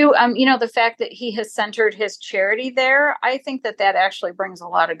think too, the fact that he has centered his charity there, I think that actually brings a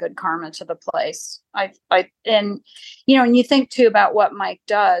lot of good karma to the place. And you think too about what Mike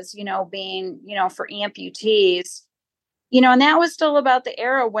does, being, for amputees, and that was still about the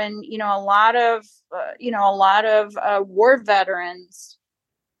era when, a lot of war veterans,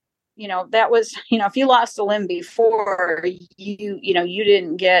 that was, if you lost a limb before you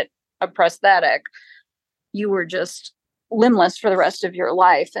didn't get a prosthetic, you were just limbless for the rest of your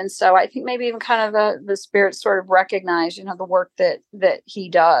life. And so I think maybe even kind of the spirits sort of recognize, the work that he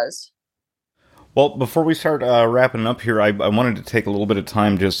does. Well, before we start wrapping up here, I wanted to take a little bit of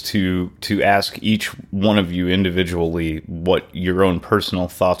time just to ask each one of you individually what your own personal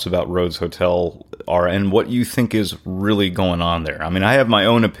thoughts about Rhodes Hotel are and what you think is really going on there. I have my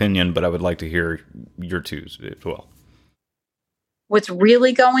own opinion, but I would like to hear your twos as well. What's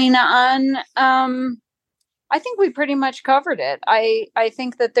really going on? I think we pretty much covered it. I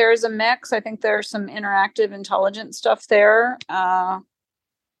think that there's a mix. I think there's some interactive, intelligent stuff there.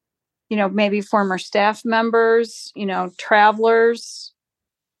 Maybe former staff members, travelers.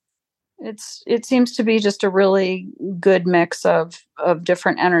 It seems to be just a really good mix of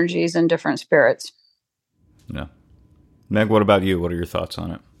different energies and different spirits. Yeah. Meg, what about you? What are your thoughts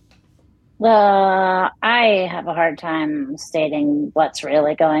on it? I have a hard time stating what's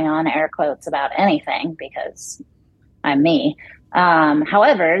really going on, air quotes, about anything because I'm me.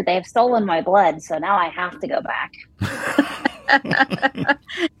 However, they've stolen my blood, so now I have to go back.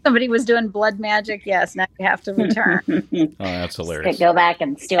 Somebody was doing blood magic. Yes, now you have to return. Oh, that's hilarious. Go back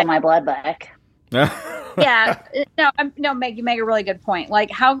and steal my blood back. Yeah, no, Meg, you make a really good point.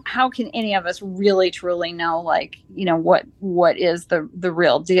 Like, how can any of us really truly know, like, what is the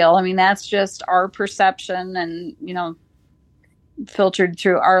real deal? I mean, that's just our perception, and filtered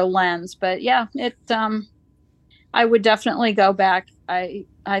through our lens. But yeah, I would definitely go back. I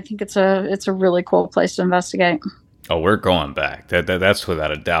think it's a really cool place to investigate. Oh, we're going back. That's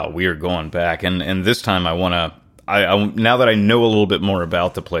without a doubt. We are going back, and this time I want to. Now that I know a little bit more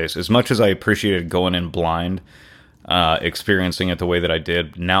about the place, as much as I appreciated going in blind, experiencing it the way that I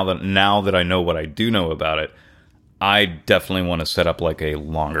did. Now that I know what I do know about it, I definitely want to set up like a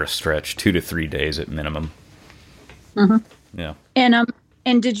longer stretch, 2 to 3 days at minimum. Mm-hmm. Yeah.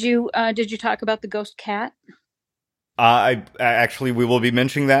 And did you talk about the ghost cat? I actually, we will be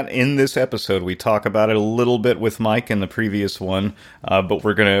mentioning that in this episode. We talk about it a little bit with Mike in the previous one, but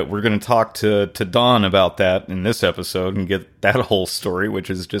we're gonna talk to Dawn about that in this episode and get that whole story, which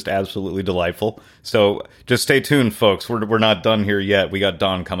is just absolutely delightful. So just stay tuned, folks. We're not done here yet. We got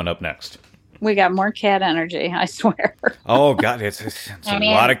Dawn coming up next. We got more cat energy, I swear. Oh God, it's a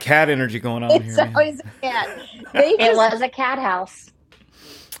lot of cat energy going on here. It's always a cat. It was a cat house.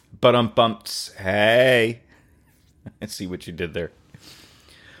 But bumps. Hey. I see what you did there.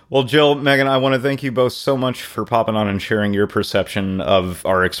 Well, Jill, Megan, I want to thank you both so much for popping on and sharing your perception of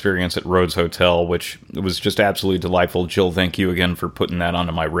our experience at Rhodes Hotel, which was just absolutely delightful. Jill, thank you again for putting that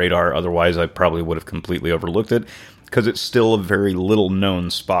onto my radar. Otherwise, I probably would have completely overlooked it, because it's still a very little known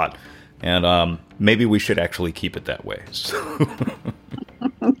spot. And maybe we should actually keep it that way. So.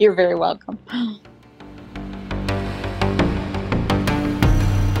 You're very welcome.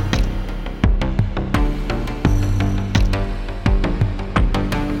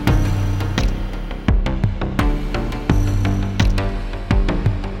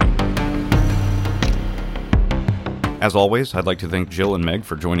 As always, I'd like to thank Jill and Meg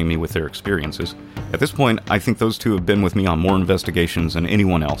for joining me with their experiences. At this point, I think those two have been with me on more investigations than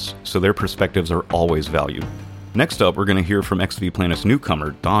anyone else, so their perspectives are always valued. Next up, we're going to hear from XV Planet's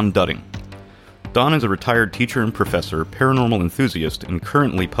newcomer, Dawn Dudding. Dawn is a retired teacher and professor, paranormal enthusiast, and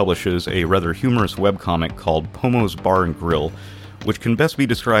currently publishes a rather humorous webcomic called Pomo's Bar and Grill, which can best be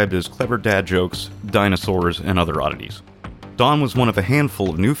described as clever dad jokes, dinosaurs, and other oddities. Dawn was one of a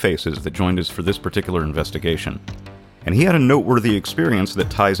handful of new faces that joined us for this particular investigation. And he had a noteworthy experience that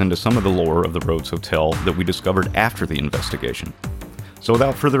ties into some of the lore of the Rhodes Hotel that we discovered after the investigation. So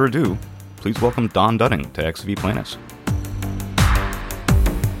without further ado, please welcome Dawn Dudding to XV Planets.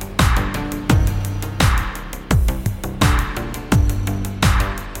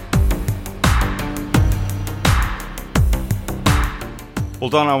 Well,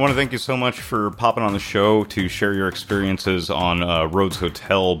 Dawn, I want to thank you so much for popping on the show to share your experiences on Rhodes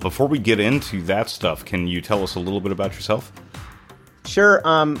Hotel. Before we get into that stuff, can you tell us a little bit about yourself? Sure.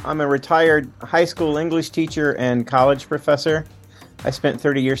 I'm a retired high school English teacher and college professor. I spent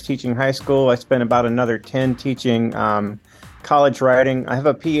 30 years teaching high school. I spent about another 10 teaching college writing. I have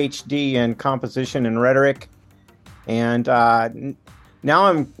a PhD in composition and rhetoric. And now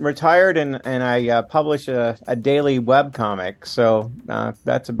I'm retired, and I publish a daily webcomic. So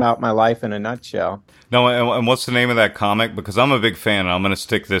that's about my life in a nutshell. No, and what's the name of that comic? Because I'm a big fan. I'm going to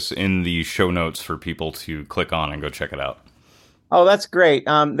stick this in the show notes for people to click on and go check it out. Oh, that's great.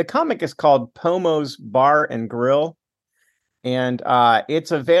 The comic is called Pomo's Bar and Grill. And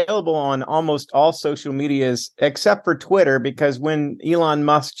it's available on almost all social medias except for Twitter, because when Elon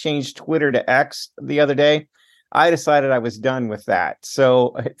Musk changed Twitter to X the other day, I decided I was done with that.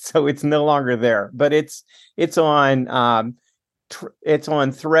 So it's no longer there. But it's on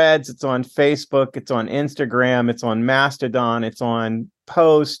Threads, it's on Facebook, it's on Instagram, it's on Mastodon, it's on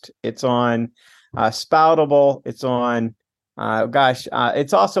Post, it's on Spoutable, it's on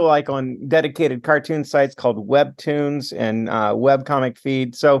it's also like on dedicated cartoon sites called Webtoons and Webcomic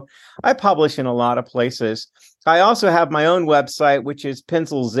Feed. So I publish in a lot of places. I also have my own website, which is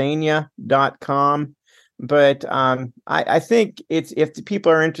Pennsylvania.com. But I think if the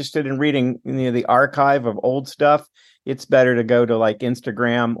people are interested in reading the archive of old stuff, it's better to go to like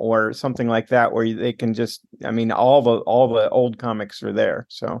Instagram or something like that, where they can just, all the old comics are there.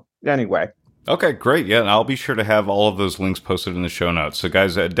 So anyway. Okay, great. Yeah, and I'll be sure to have all of those links posted in the show notes. So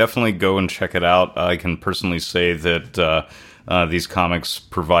guys, definitely go and check it out. I can personally say that these comics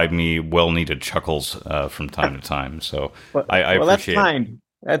provide me well-needed chuckles from time to time. So I appreciate that's kind.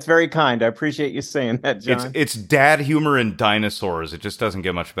 That's very kind. I appreciate you saying that, John. It's dad humor and dinosaurs. It just doesn't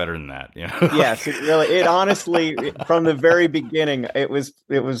get much better than that. You know? Yes, it honestly, from the very beginning, it was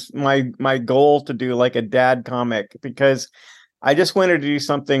my goal to do like a dad comic, because I just wanted to do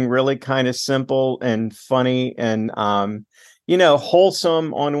something really kind of simple and funny, and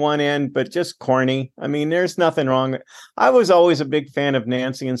wholesome on one end, but just corny. I mean, there's nothing wrong. I was always a big fan of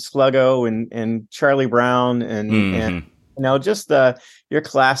Nancy and Sluggo and Charlie Brown and just your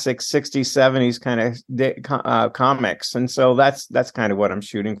classic 60s, 70s kind of comics. And so that's kind of what I'm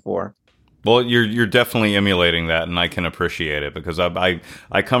shooting for. Well, you're definitely emulating that, and I can appreciate it because I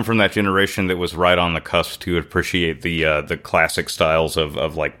come from that generation that was right on the cusp to appreciate the classic styles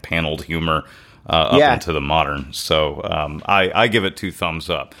of like paneled humor up into the modern. So I give it 2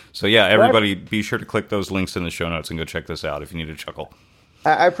 thumbs up. So yeah, everybody be sure to click those links in the show notes and go check this out if you need a chuckle.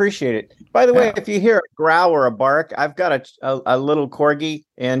 I appreciate it. By the way, if you hear a growl or a bark, I've got a little corgi,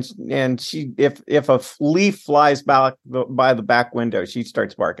 and she if a leaf flies by the back window, she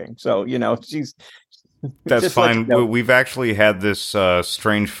starts barking. So she's that's fine. We've actually had this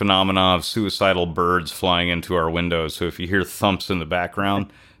strange phenomena of suicidal birds flying into our windows. So if you hear thumps in the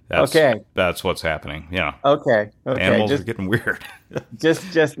background, that's what's happening. Yeah. Okay. Animals are getting weird.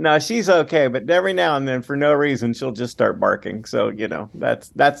 just no, she's okay, but every now and then, for no reason, she'll just start barking. So that's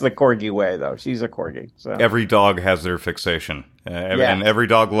the corgi way, though. She's a corgi. So every dog has their fixation, and every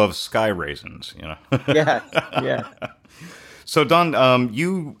dog loves sky raisins. Yeah. So, Don,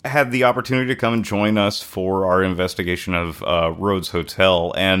 you had the opportunity to come and join us for our investigation of Rhodes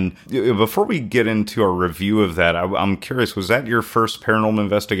Hotel. And before we get into our review of that, I'm curious, was that your first paranormal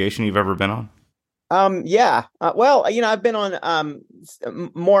investigation you've ever been on? Yeah. Well, I've been on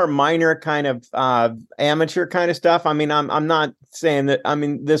more minor kind of amateur kind of stuff. I mean, I'm not saying that,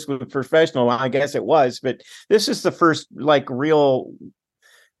 this was professional. I guess it was, but this is the first like real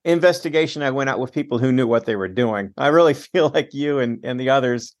investigation I went out with people who knew what they were doing. I really feel like you and the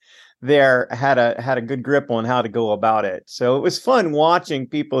others there had a good grip on how to go about it. So it was fun watching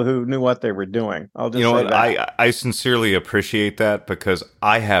people who knew what they were doing. I'll just say that. I sincerely appreciate that because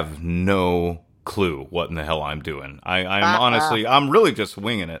I have no clue what in the hell I'm doing. I'm really just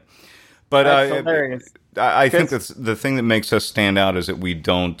winging it. But I think that's the thing that makes us stand out is that we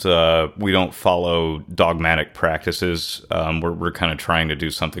don't follow dogmatic practices. We're kind of trying to do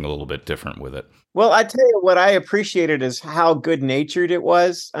something a little bit different with it. Well, I tell you what I appreciated is how good natured it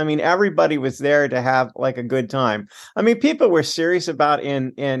was. I mean, everybody was there to have like a good time. I mean, people were serious about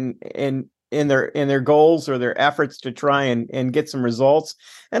in their goals or their efforts to try and get some results.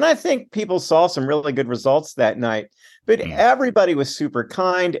 And I think people saw some really good results that night. But everybody was super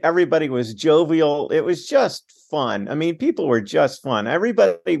kind. Everybody was jovial. It was just fun. I mean, people were just fun.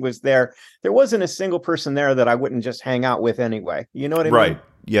 Everybody was there. There wasn't a single person there that I wouldn't just hang out with anyway. You know what I mean? Right.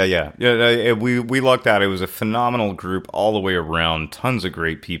 Yeah. We lucked out. It was a phenomenal group all the way around. Tons of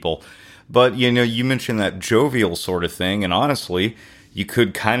great people. But, you mentioned that jovial sort of thing. And honestly, you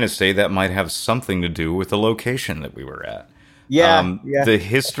could kind of say that might have something to do with the location that we were at. Yeah. The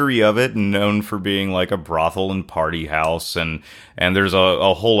history of it, known for being like a brothel and party house, and there's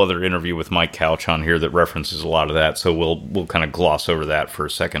a whole other interview with Mike Couch on here that references a lot of that. So we'll kind of gloss over that for a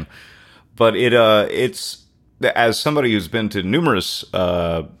second. But it's as somebody who's been to numerous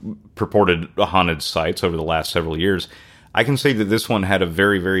purported haunted sites over the last several years, I can say that this one had a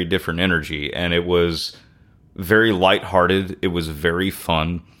very, very different energy, and it was very lighthearted. It was very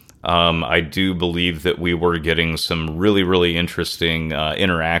fun. I do believe that we were getting some really, really interesting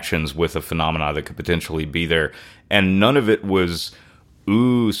interactions with a phenomena that could potentially be there. And none of it was,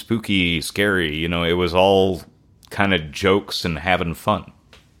 ooh, spooky, scary. It was all kind of jokes and having fun.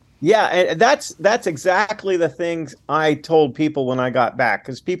 Yeah, and that's exactly the things I told people when I got back,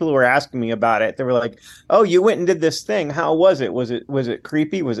 because people who were asking me about it, they were like, "Oh, you went and did this thing. How was it? Was it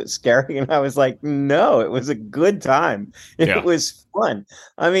creepy? Was it scary?" And I was like, "No, it was a good time. It was fun."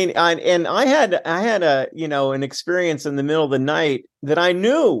 I mean, I had a an experience in the middle of the night that I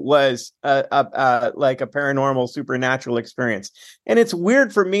knew was like a paranormal supernatural experience. And it's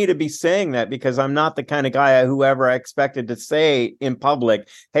weird for me to be saying that because I'm not the kind of guy whoever I expected to say in public,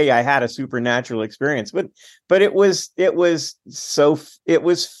 "Hey, I had a supernatural experience." But it was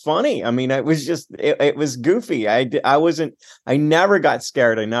funny. I mean, it was just it was goofy. I never got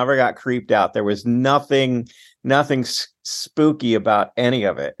scared. I never got creeped out. There was nothing spooky about any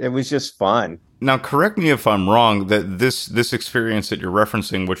of it. It was just fun. Now, correct me if I'm wrong, that this experience that you're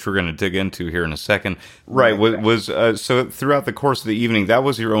referencing, which we're going to dig into here in a second, right, was so throughout the course of the evening, that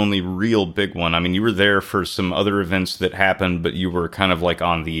was your only real big one. I mean, you were there for some other events that happened, but you were kind of like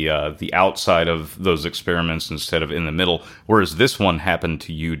on the outside of those experiments instead of in the middle, whereas this one happened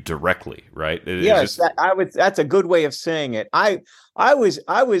to you directly, right? Yes, that's a good way of saying it. I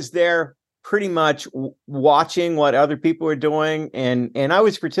was there pretty much watching what other people were doing, and I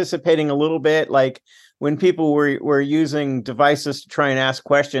was participating a little bit. Like when people were using devices to try and ask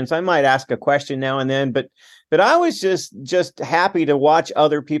questions, I might ask a question now and then, but but I was just happy to watch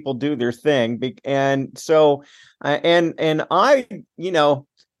other people do their thing. And so, and I,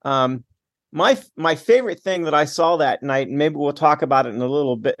 my favorite thing that I saw that night, and maybe we'll talk about it in a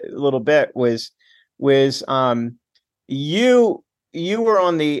little bit, was you were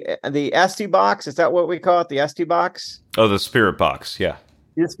on the SD box. Is that what we call it? The SD box? Oh, the spirit box. Yeah.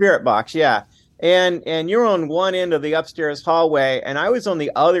 The spirit box. Yeah. And you're on one end of the upstairs hallway, and I was on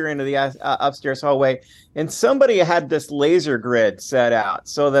the other end of the upstairs hallway, and somebody had this laser grid set out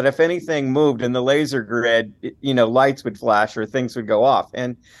so that if anything moved in the laser grid, lights would flash or things would go off.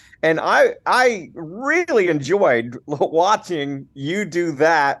 And I really enjoyed watching you do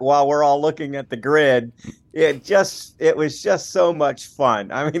that while we're all looking at the grid. It was just so much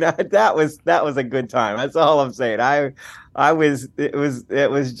fun. I mean, that was a good time. That's all I'm saying. I was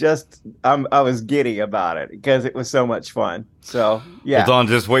giddy about it because it was so much fun. So yeah. Well, Don,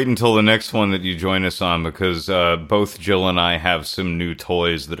 just wait until the next one that you join us on, because both Jill and I have some new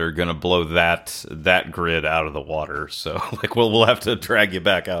toys that are going to blow that grid out of the water. So we'll have to drag you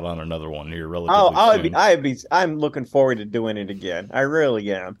back out on another one here relatively soon. I'm looking forward to doing it again. I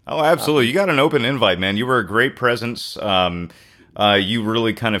really am. Oh, absolutely. You got an open invite, man. You were a great presence. You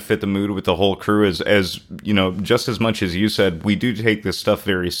really kind of fit the mood with the whole crew. As just as much as you said, we do take this stuff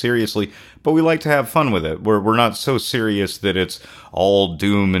very seriously, but we like to have fun with it. We're not so serious that it's all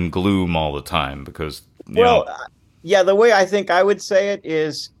doom and gloom all the time, because the way I think I would say it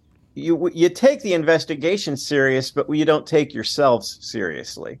is you take the investigation serious, but you don't take yourselves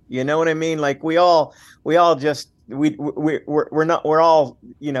seriously. You know what I mean? Like we're all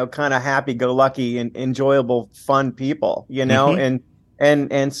kind of happy-go-lucky and enjoyable, fun people, Mm-hmm.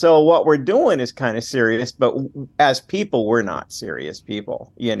 and so what we're doing is kind of serious, but as people, we're not serious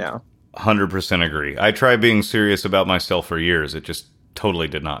people, 100% agree. I tried being serious about myself for years. It just totally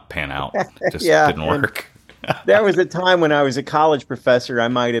did not pan out. It just didn't work. There was a time when I was a college professor, I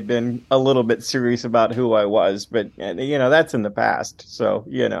might have been a little bit serious about who I was, but that's in the past. So,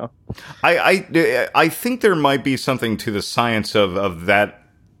 I think there might be something to the science of that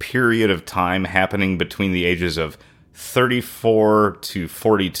period of time happening between the ages of 34 to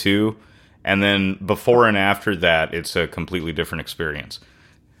 42, and then before and after that, it's a completely different experience.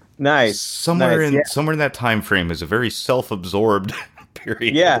 Nice. Somewhere in that time frame is a very self-absorbed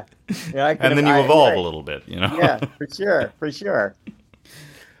period. Yeah. And then you evolve a little bit, Yeah, for sure.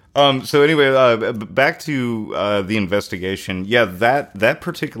 So anyway, back to the investigation. Yeah, that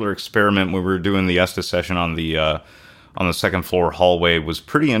particular experiment when we were doing the Estes session on the second floor hallway was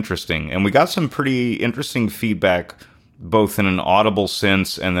pretty interesting, and we got some pretty interesting feedback, both in an audible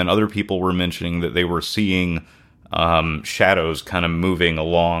sense, and then other people were mentioning that they were seeing shadows kind of moving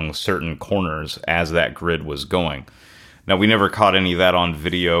along certain corners as that grid was going. Now, we never caught any of that on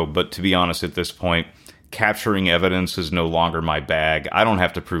video, but to be honest, at this point, capturing evidence is no longer my bag. I don't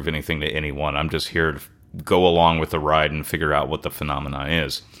have to prove anything to anyone. I'm just here to go along with the ride and figure out what the phenomena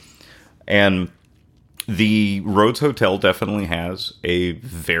is. And the Rhodes Hotel definitely has a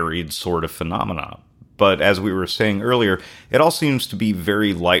varied sort of phenomena. But as we were saying earlier, it all seems to be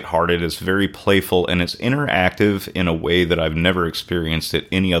very lighthearted, it's very playful, and it's interactive in a way that I've never experienced at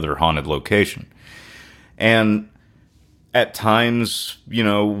any other haunted location. And at times,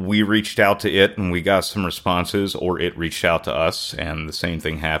 we reached out to it and we got some responses, or it reached out to us and the same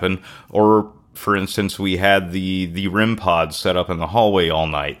thing happened. Or, for instance, we had the REM pod set up in the hallway all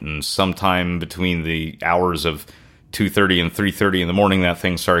night, and sometime between the hours of 2:30 and 3:30 in the morning, that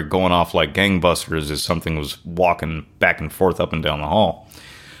thing started going off like gangbusters as something was walking back and forth up and down the hall.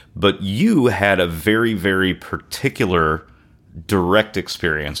 But you had a very, very particular direct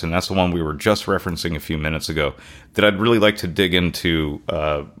experience, and that's the one we were just referencing a few minutes ago, that I'd really like to dig into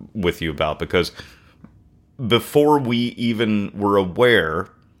with you about, because before we even were aware,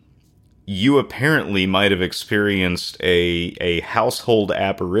 you apparently might have experienced a household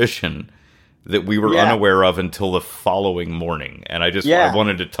apparition that we were unaware of until the following morning. And I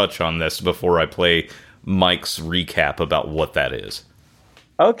wanted to touch on this before I play Mike's recap about what that is.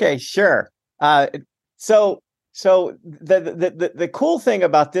 Okay, sure. So the cool thing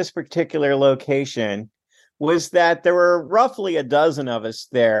about this particular location was that there were roughly a dozen of us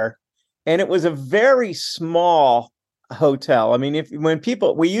there, and it was a very small hotel. I mean, when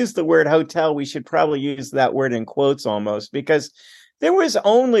we use the word hotel, we should probably use that word in quotes almost, because there was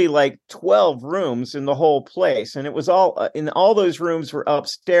only like 12 rooms in the whole place, and it was all those rooms were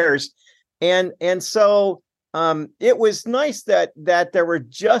upstairs, and so it was nice that there were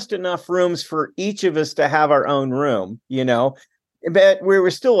just enough rooms for each of us to have our own room, but we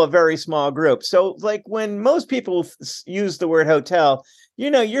were still a very small group. So like when most people use the word hotel,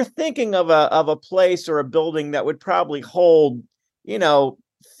 you're thinking of a place or a building that would probably hold,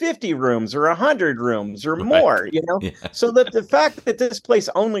 50 rooms or 100 rooms or more, Yeah. So that the fact that this place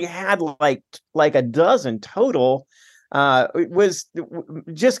only had like a dozen total was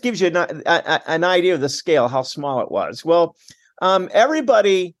just gives you an idea of the scale, how small it was. Well,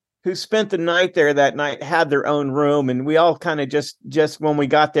 everybody who spent the night there that night had their own room, and we all kind of just when we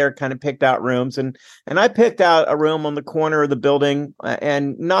got there kind of picked out rooms, and I picked out a room on the corner of the building,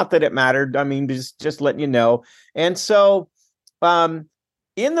 and not that it mattered, I mean, just letting you know. And so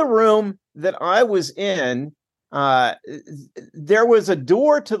in the room that I was in, there was a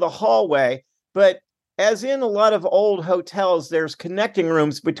door to the hallway, but as in a lot of old hotels, there's connecting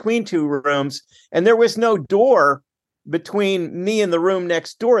rooms between two rooms, and there was no door between me and the room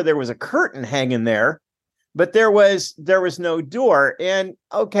next door. There was a curtain hanging there, but there was no door. And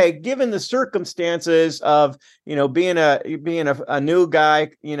okay, given the circumstances of being a new guy,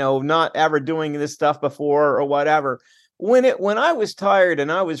 not ever doing this stuff before or whatever, when I was tired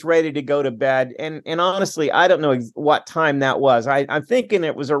and I was ready to go to bed, and honestly, I don't know what time that was. I'm thinking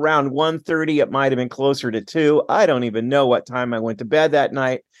it was around 1:30. It might have been closer to 2. I don't even know what time I went to bed that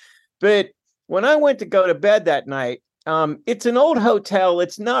night. But when I went to go to bed that night, it's an old hotel.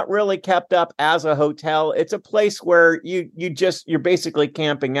 It's not really kept up as a hotel. It's a place where you're basically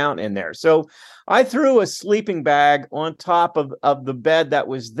camping out in there. So I threw a sleeping bag on top of the bed that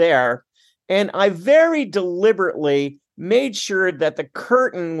was there, and I very deliberately made sure that the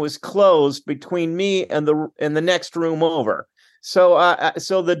curtain was closed between me and the next room over. So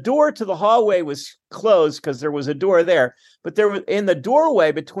the door to the hallway was closed because there was a door there, but there was, in the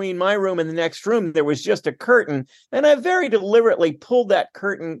doorway between my room and the next room, there was just a curtain, and I very deliberately pulled that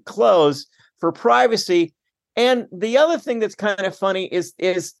curtain closed for privacy. And the other thing that's kind of funny is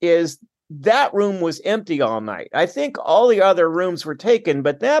that room was empty all night. I think all the other rooms were taken,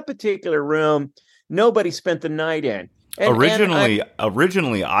 but that particular room, nobody spent the night in.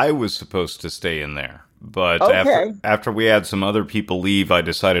 Originally, I was supposed to stay in there. But okay. after we had some other people leave, I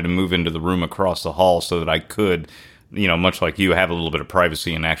decided to move into the room across the hall so that I could, much like you, have a little bit of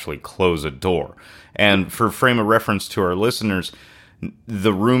privacy and actually close a door. And for frame of reference to our listeners,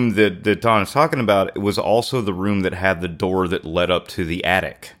 the room that Don is talking about was also the room that had the door that led up to the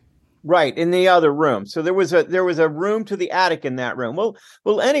attic. Right, in the other room. So there was a room to the attic in that room.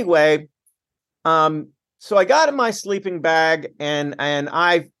 Well. Anyway, so I got in my sleeping bag, and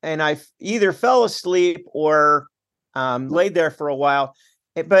I either fell asleep or laid there for a while.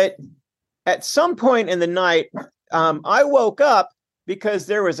 But at some point in the night, I woke up because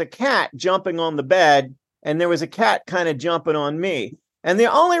there was a cat jumping on the bed, and there was a cat kind of jumping on me. And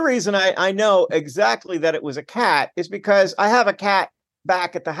the only reason I know exactly that it was a cat is because I have a cat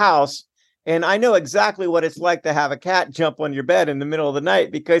back at the house, and I know exactly what it's like to have a cat jump on your bed in the middle of the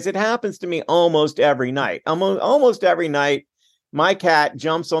night, because it happens to me almost every night. Almost every night, my cat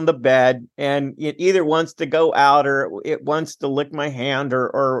jumps on the bed, and it either wants to go out or it wants to lick my hand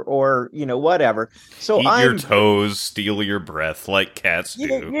or whatever. So eat your toes, steal your breath like cats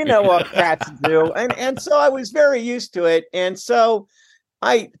do. You know what cats do. And so I was very used to it. And so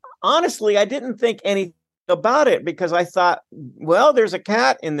I didn't think anything about it, because I thought, well, there's a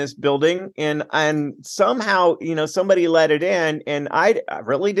cat in this building, and somehow somebody let it in, and I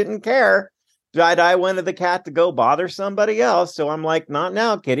really didn't care. I wanted the cat to go bother somebody else, so I'm like, not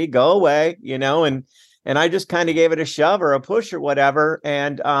now, kitty, go away, and I just kind of gave it a shove or a push or whatever,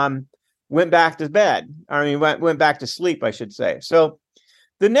 and went back to bed. I mean, went back to sleep, I should say. So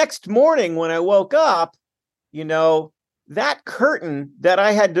the next morning when I woke up, that curtain that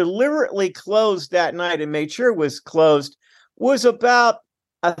I had deliberately closed that night and made sure was closed was about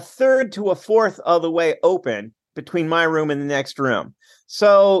a third to a fourth of the way open between my room and the next room.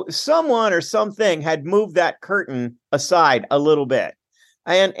 So someone or something had moved that curtain aside a little bit.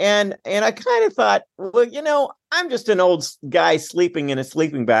 And I kind of thought, well, I'm just an old guy sleeping in a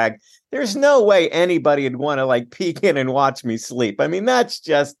sleeping bag. There's no way anybody would want to peek in and watch me sleep. I mean, that's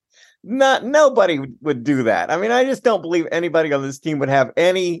just nobody would do that. I mean, I just don't believe anybody on this team would have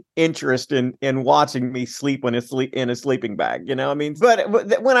any interest in watching me sleep in a sleeping bag. I mean, but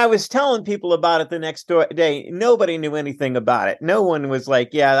when I was telling people about it the next day, nobody knew anything about it. No one was like,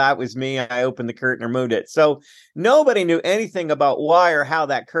 yeah, that was me. I opened the curtain or moved it. So nobody knew anything about why or how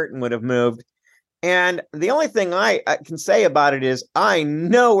that curtain would have moved. And the only thing I can say about it is I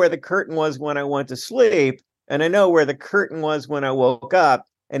know where the curtain was when I went to sleep, and I know where the curtain was when I woke up.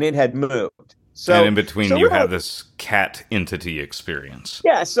 And it had moved. So, and in between, you have this cat entity experience.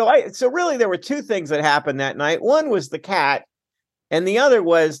 Yeah. So really, there were two things that happened that night. One was the cat, and the other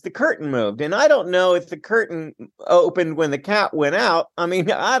was the curtain moved. And I don't know if the curtain opened when the cat went out. I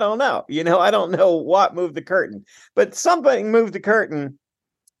mean, I don't know. I don't know what moved the curtain, but somebody moved the curtain.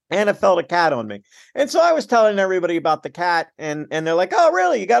 And it felt a cat on me. And so I was telling everybody about the cat, and they're like, "Oh,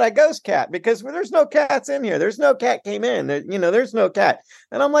 really? You got a ghost cat?" Because there's no cats in here. There's no cat came in. There's no cat.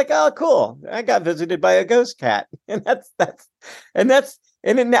 And I'm like, "Oh, cool. I got visited by a ghost cat." And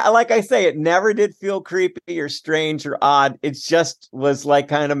like I say, it never did feel creepy or strange or odd. It just was like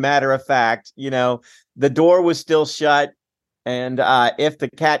kind of matter of fact. The door was still shut. And if the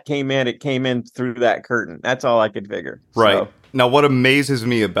cat came in, it came in through that curtain. That's all I could figure. Right. So. Now, what amazes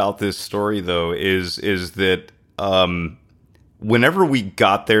me about this story, though, is that whenever we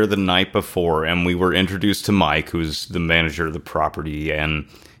got there the night before and we were introduced to Mike, who's the manager of the property, and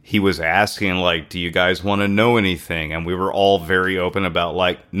he was asking, like, do you guys want to know anything? And we were all very open about,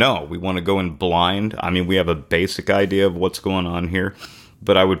 like, no, we want to go in blind. I mean, we have a basic idea of what's going on here,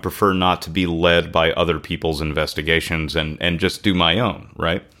 but I would prefer not to be led by other people's investigations and just do my own,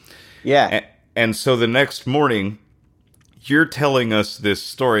 right? Yeah. And so the next morning, you're telling us this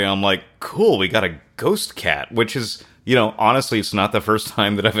story. I'm like, cool, we got a ghost cat, which is, honestly, it's not the first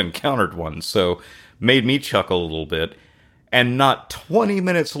time that I've encountered one. So made me chuckle a little bit. And not 20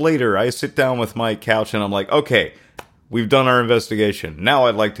 minutes later, I sit down with my couch and I'm like, okay, we've done our investigation. Now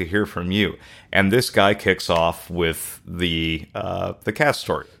I'd like to hear from you. And this guy kicks off with the cat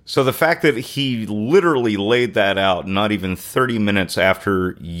story. So the fact that he literally laid that out not even 30 minutes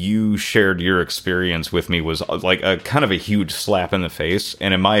after you shared your experience with me was like a kind of a huge slap in the face.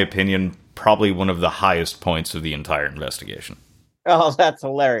 And in my opinion, probably one of the highest points of the entire investigation. Oh, that's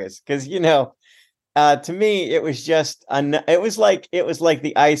hilarious. Because, to me, it was just it was like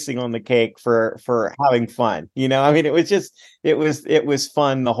the icing on the cake for having fun. I mean, it was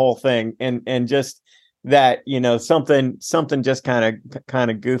fun, the whole thing. And just that, something just kind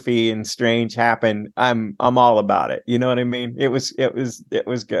of goofy and strange happened. I'm all about it. You know what I mean? It was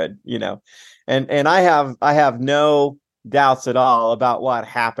good, and I have no doubts at all about what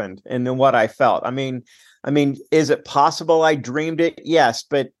happened and then what I felt. I mean, is it possible I dreamed it? Yes,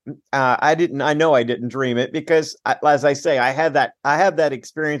 but I didn't. I know I didn't dream it because, as I say, I have that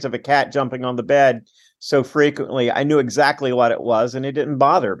experience of a cat jumping on the bed so frequently. I knew exactly what it was, and it didn't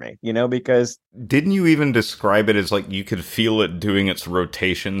bother me. Because didn't you even describe it as like you could feel it doing its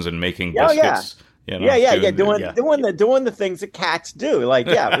rotations and making biscuits? Yeah. Doing the things that cats do. Like,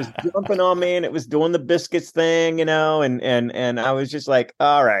 it was jumping on me, and it was doing the biscuits thing, and I was just like,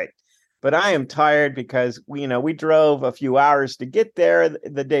 all right. But I am tired because we drove a few hours to get there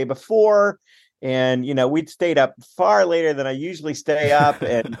the day before, and we'd stayed up far later than I usually stay up,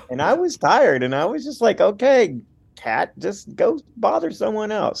 and I was tired, and I was just like, okay, cat, just go bother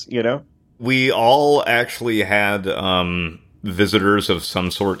someone else, We all actually had visitors of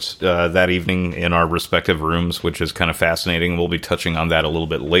some sorts that evening in our respective rooms, which is kind of fascinating. We'll be touching on that a little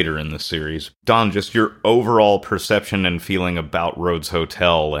bit later in the series. Don, just your overall perception and feeling about Rhodes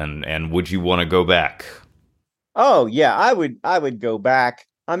Hotel, and would you want to go back? Oh yeah, I would go back.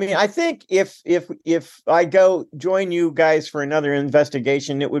 I mean, I think if I go join you guys for another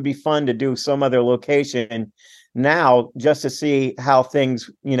investigation, it would be fun to do some other location now just to see how things,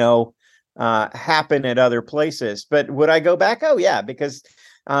 happen at other places. But would I go back? Oh yeah, because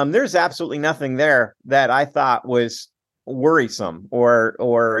there's absolutely nothing there that I thought was worrisome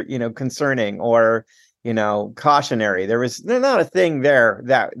or concerning or cautionary. There's not a thing there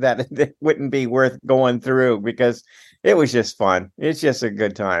that wouldn't be worth going through because it was just fun. It's just a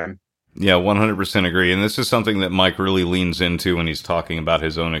good time. Yeah, 100% agree. And this is something that Mike really leans into when he's talking about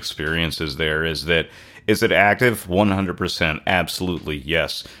his own experiences there, is it active? 100%. Absolutely,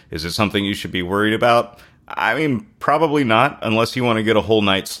 yes. Is it something you should be worried about? I mean, probably not, unless you want to get a whole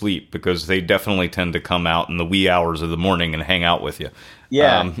night's sleep, because they definitely tend to come out in the wee hours of the morning and hang out with you.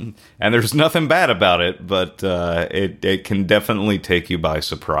 Yeah. And there's nothing bad about it, but it can definitely take you by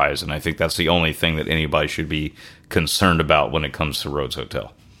surprise. And I think that's the only thing that anybody should be concerned about when it comes to Rhodes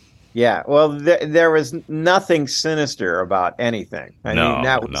Hotel. Yeah, well, there was nothing sinister about anything. I mean,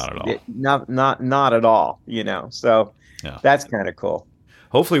 that was, not at all. Not at all. So That's kind of cool.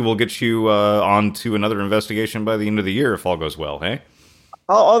 Hopefully, we'll get you on to another investigation by the end of the year if all goes well. Hey.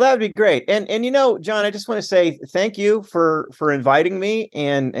 Oh, that would be great. And John, I just want to say thank you for inviting me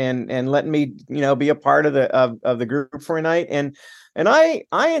and letting me be a part of the group for a night. And I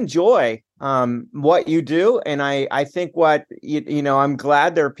enjoy what you do, and I think what I'm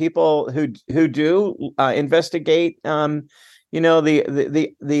glad there are people who do investigate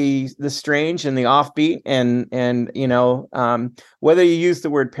the strange and the offbeat, and whether you use the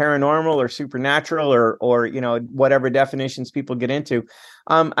word paranormal or supernatural or whatever definitions people get into.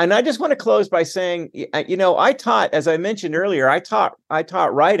 And I just want to close by saying, I taught, as I mentioned earlier, I taught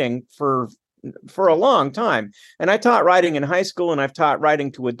writing for a long time, and I taught writing in high school, and I've taught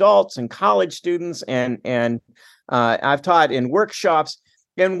writing to adults and college students, and I've taught in workshops.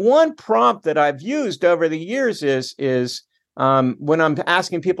 And one prompt that I've used over the years is when I'm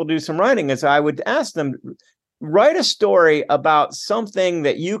asking people to do some writing, is I would ask them, write a story about something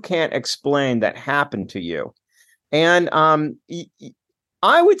that you can't explain that happened to you. And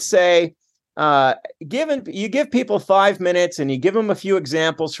I would say, given you give people 5 minutes and you give them a few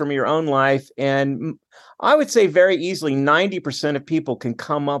examples from your own life, and I would say very easily 90% of people can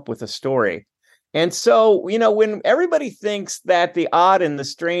come up with a story. And so, when everybody thinks that the odd and the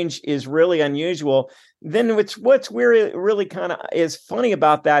strange is really unusual, then what's really kind of is funny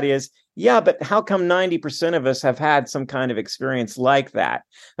about that is, yeah, but how come 90% of us have had some kind of experience like that?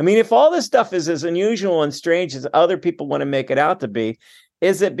 I mean, if all this stuff is as unusual and strange as other people want to make it out to be,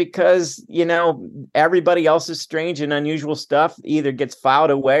 is it because, everybody else's strange and unusual stuff either gets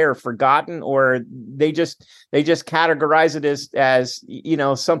filed away or forgotten, or they just categorize it as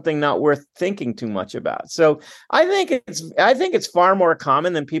something not worth thinking too much about? So I think it's far more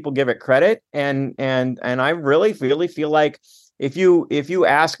common than people give it credit. And I really feel like if you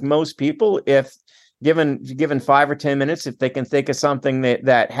ask most people, if given 5 or 10 minutes, if they can think of something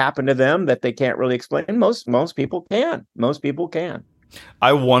that happened to them that they can't really explain, most people can. Most people can.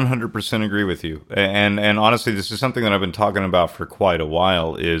 I 100% agree with you. And honestly, this is something that I've been talking about for quite a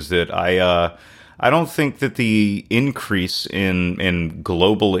while, is that I don't think that the increase in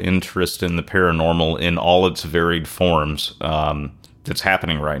global interest in the paranormal in all its varied forms that's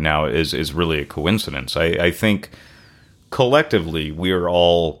happening right now is really a coincidence. I think collectively we are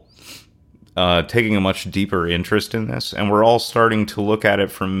all taking a much deeper interest in this, and we're all starting to look at it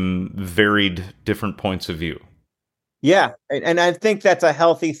from varied different points of view. Yeah, and I think that's a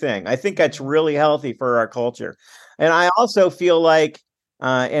healthy thing. I think that's really healthy for our culture. And I also feel like,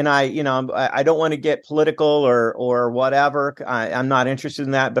 and I don't want to get political or whatever. I'm not interested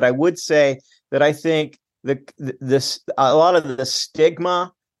in that, but I would say that I think a lot of the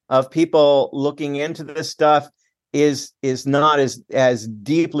stigma of people looking into this stuff is not as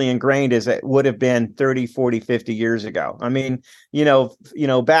deeply ingrained as it would have been 30, 40, 50 years ago. I mean,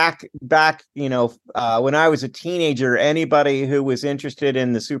 back when I was a teenager, anybody who was interested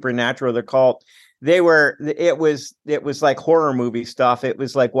in the supernatural, the occult, it was like horror movie stuff. It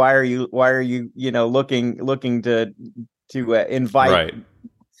was like, why are you looking to invite. Right.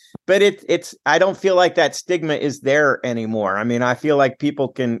 But it's I don't feel like that stigma is there anymore. I mean, I feel like people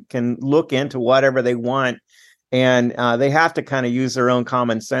can look into whatever they want, and they have to kind of use their own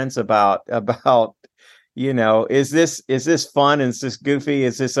common sense about is this fun? Is this goofy?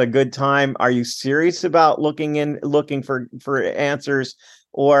 Is this a good time? Are you serious about looking for answers?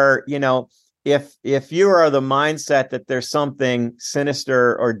 Or, if you are the mindset that there's something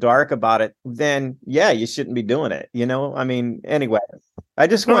sinister or dark about it, then yeah, you shouldn't be doing it. I mean, anyway, I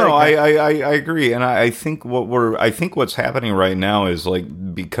just want I agree. And I think what's happening right now is,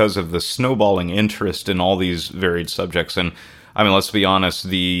 like, because of the snowballing interest in all these varied subjects. And I mean, let's be honest,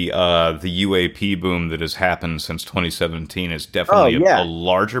 the UAP boom that has happened since 2017 is definitely a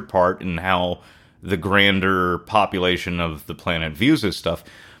larger part in how the grander population of the planet views this stuff.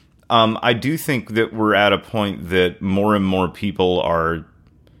 I do think that we're at a point that more and more people are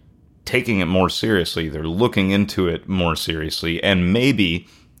taking it more seriously. They're looking into it more seriously. And maybe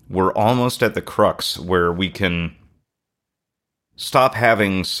we're almost at the crux where we can stop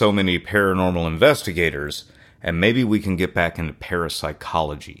having so many paranormal investigators, and maybe we can get back into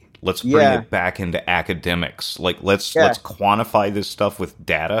parapsychology. Let's bring it back into academics. Like, let's quantify this stuff with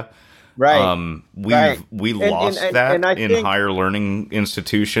data. Right. We lost that in higher learning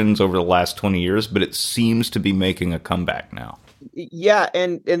institutions over the last 20 years, but it seems to be making a comeback now. Yeah,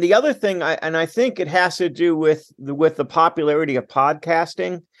 and the other thing, I think it has to do with the popularity of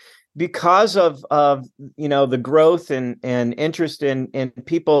podcasting, because of the growth and interest in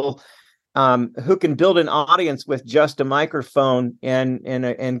people who can build an audience with just a microphone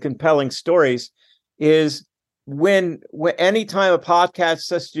and compelling stories. Is when anytime a podcast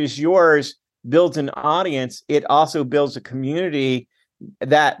such as yours builds an audience, it also builds a community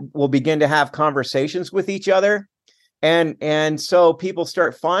that will begin to have conversations with each other. And so people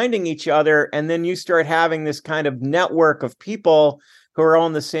start finding each other, and then you start having this kind of network of people who are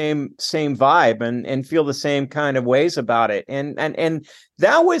on the same vibe and feel the same kind of ways about it. And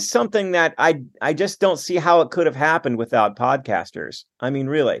that was something that I just don't see how it could have happened without podcasters. I mean,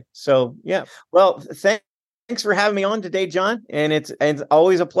 really. So yeah. Well, thanks for having me on today, John. And it's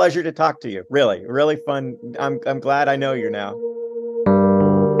always a pleasure to talk to you. Really, really fun. I'm glad I know you now.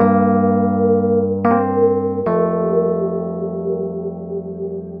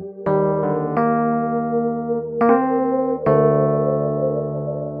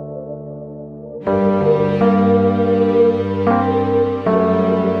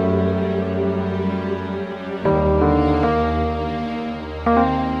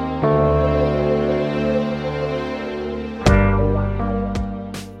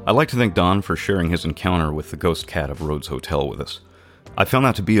 I'd like to thank Don for sharing his encounter with the ghost cat of Rhodes Hotel with us. I found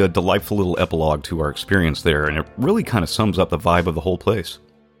that to be a delightful little epilogue to our experience there, and it really kind of sums up the vibe of the whole place.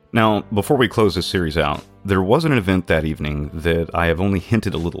 Now, before we close this series out, there was an event that evening that I have only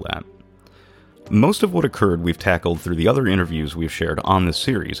hinted a little at. Most of what occurred we've tackled through the other interviews we've shared on this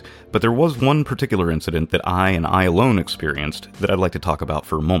series, but there was one particular incident that I and I alone experienced that I'd like to talk about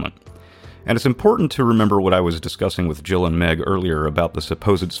for a moment. And it's important to remember what I was discussing with Jill and Meg earlier about the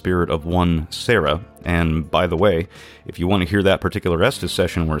supposed spirit of one Sarah, and by the way, if you want to hear that particular Estes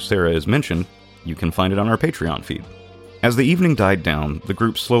session where Sarah is mentioned, you can find it on our Patreon feed. As the evening died down, the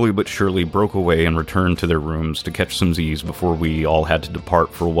group slowly but surely broke away and returned to their rooms to catch some Z's before we all had to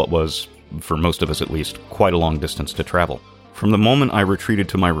depart for what was, for most of us at least, quite a long distance to travel. From the moment I retreated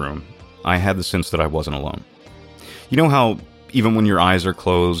to my room, I had the sense that I wasn't alone. You know how even when your eyes are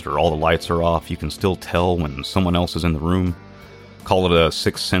closed or all the lights are off, you can still tell when someone else is in the room? Call it a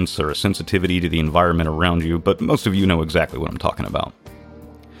sixth sense or a sensitivity to the environment around you, but most of you know exactly what I'm talking about.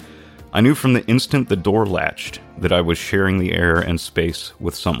 I knew from the instant the door latched that I was sharing the air and space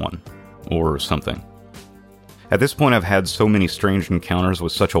with someone, or something. At this point, I've had so many strange encounters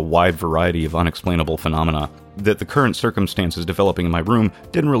with such a wide variety of unexplainable phenomena that the current circumstances developing in my room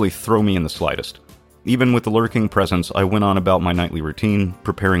didn't really throw me in the slightest. Even with the lurking presence, I went on about my nightly routine,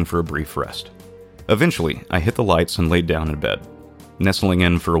 preparing for a brief rest. Eventually, I hit the lights and laid down in bed, nestling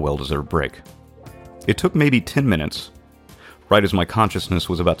in for a well-deserved break. It took maybe 10 minutes, right as my consciousness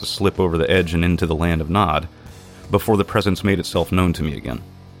was about to slip over the edge and into the land of Nod, before the presence made itself known to me again.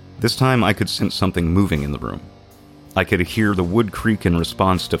 This time I could sense something moving in the room. I could hear the wood creak in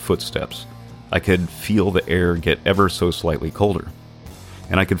response to footsteps. I could feel the air get ever so slightly colder.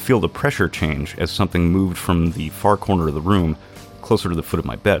 And I could feel the pressure change as something moved from the far corner of the room closer to the foot of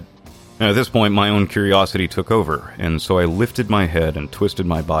my bed. And at this point, my own curiosity took over, and so I lifted my head and twisted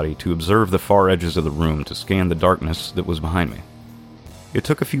my body to observe the far edges of the room to scan the darkness that was behind me. It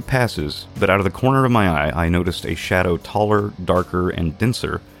took a few passes, but out of the corner of my eye, I noticed a shadow taller, darker, and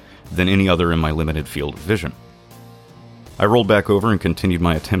denser than any other in my limited field of vision. I rolled back over and continued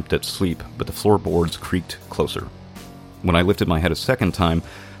my attempt at sleep, but the floorboards creaked closer. When I lifted my head a second time,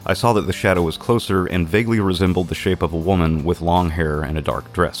 I saw that the shadow was closer and vaguely resembled the shape of a woman with long hair and a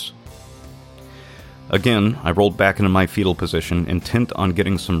dark dress. Again, I rolled back into my fetal position, intent on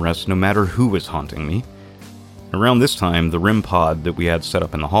getting some rest no matter who was haunting me. Around this time, the REM pod that we had set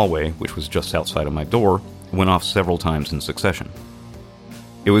up in the hallway, which was just outside of my door, went off several times in succession.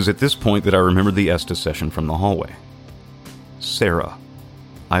 It was at this point that I remembered the Estes session from the hallway. Sarah,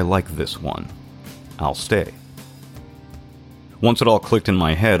 I like this one. I'll stay. Once it all clicked in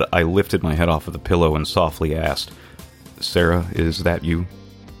my head, I lifted my head off of the pillow and softly asked, "Sarah, is that you?"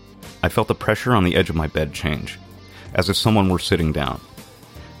 I felt the pressure on the edge of my bed change, as if someone were sitting down.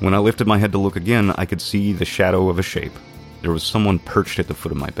 When I lifted my head to look again, I could see the shadow of a shape. There was someone perched at the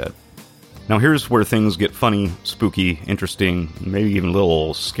foot of my bed. Now here's where things get funny, spooky, interesting, maybe even a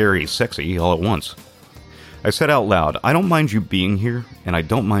little scary, sexy all at once. I said out loud, "I don't mind you being here, and I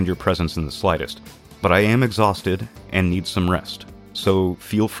don't mind your presence in the slightest. But I am exhausted and need some rest, so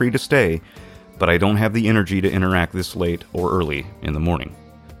feel free to stay, but I don't have the energy to interact this late or early in the morning.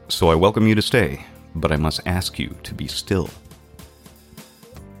 So I welcome you to stay, but I must ask you to be still."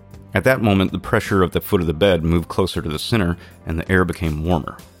 At that moment, the pressure of the foot of the bed moved closer to the center, and the air became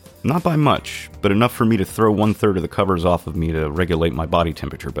warmer. Not by much, but enough for me to throw 1/3 of the covers off of me to regulate my body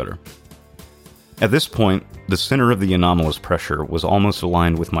temperature better. At this point, the center of the anomalous pressure was almost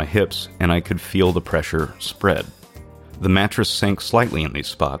aligned with my hips, and I could feel the pressure spread. The mattress sank slightly in these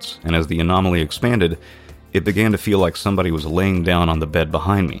spots, and as the anomaly expanded, it began to feel like somebody was laying down on the bed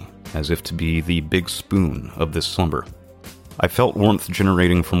behind me, as if to be the big spoon of this slumber. I felt warmth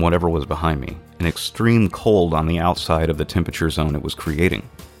generating from whatever was behind me, an extreme cold on the outside of the temperature zone it was creating.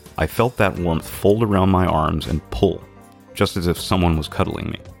 I felt that warmth fold around my arms and pull, just as if someone was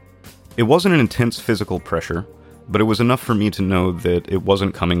cuddling me. It wasn't an intense physical pressure, but it was enough for me to know that it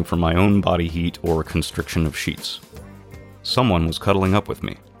wasn't coming from my own body heat or constriction of sheets. Someone was cuddling up with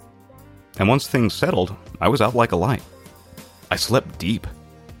me. And once things settled, I was out like a light. I slept deep.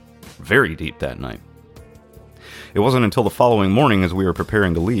 Very deep that night. It wasn't until the following morning, as we were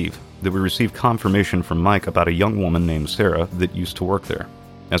preparing to leave, that we received confirmation from Mike about a young woman named Sarah that used to work there,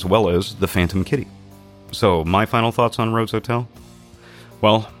 as well as the Phantom Kitty. So, my final thoughts on Rhodes Hotel?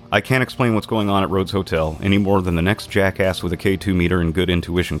 Well, I can't explain what's going on at Rhodes Hotel any more than the next jackass with a K2 meter and good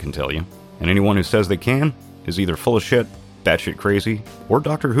intuition can tell you. And anyone who says they can is either full of shit, batshit crazy, or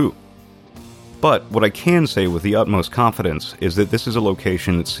Doctor Who. But what I can say with the utmost confidence is that this is a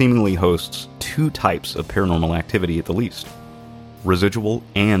location that seemingly hosts two types of paranormal activity at the least. Residual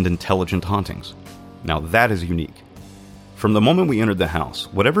and intelligent hauntings. Now that is unique. From the moment we entered the house,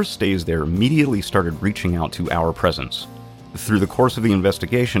 whatever stays there immediately started reaching out to our presence. Through the course of the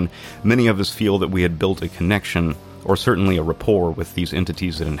investigation, many of us feel that we had built a connection, or certainly a rapport, with these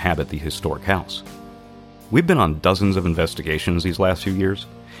entities that inhabit the historic house. We've been on dozens of investigations these last few years,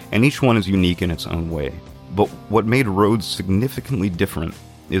 and each one is unique in its own way. But what made Rhodes significantly different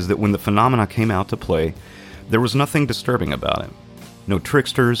is that when the phenomena came out to play, there was nothing disturbing about it. No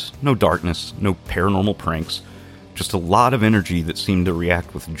tricksters, no darkness, no paranormal pranks, just a lot of energy that seemed to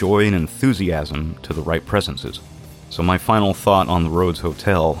react with joy and enthusiasm to the right presences. So my final thought on the Rhodes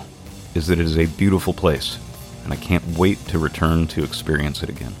Hotel is that it is a beautiful place, and I can't wait to return to experience it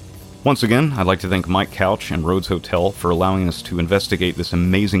again. Once again, I'd like to thank Mike Couch and Rhodes Hotel for allowing us to investigate this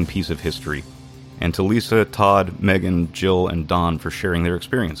amazing piece of history, and to Lisa, Todd, Megan, Jill, and Don for sharing their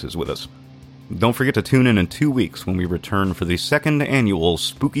experiences with us. Don't forget to tune in 2 weeks when we return for the second annual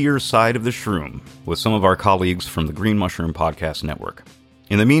Spookier Side of the Shroom with some of our colleagues from the Green Mushroom Podcast Network.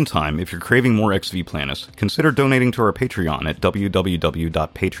 In the meantime, if you're craving more XV Planus, consider donating to our Patreon at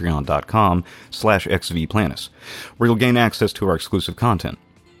www.patreon.com/XVPlanus, where you'll gain access to our exclusive content.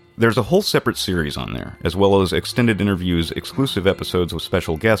 There's a whole separate series on there, as well as extended interviews, exclusive episodes with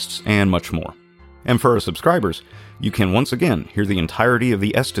special guests, and much more. And for our subscribers, you can once again hear the entirety of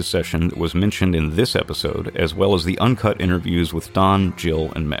the Estes session that was mentioned in this episode, as well as the uncut interviews with Don, Jill,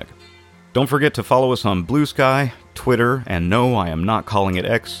 and Meg. Don't forget to follow us on Blue Sky, Twitter, and no, I am not calling it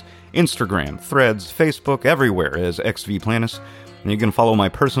X, Instagram, Threads, Facebook, everywhere as XV Planus. And you can follow my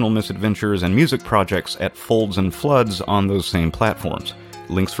personal misadventures and music projects at Folds and Floods on those same platforms.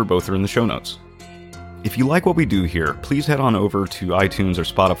 Links for both are in the show notes. If you like what we do here, please head on over to iTunes or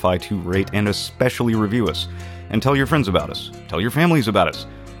Spotify to rate and especially review us. And tell your friends about us. Tell your families about us.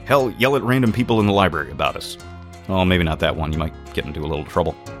 Hell, yell at random people in the library about us. Well, maybe not that one. You might get into a little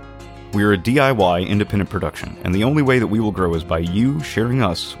trouble. We are a DIY independent production, and the only way that we will grow is by you sharing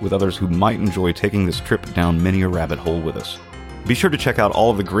us with others who might enjoy taking this trip down many a rabbit hole with us. Be sure to check out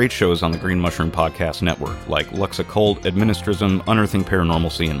all of the great shows on the Green Mushroom Podcast Network, like Lux Occult, Administrism, Unearthing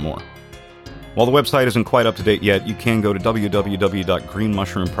Paranormalcy, and more. While the website isn't quite up to date yet, you can go to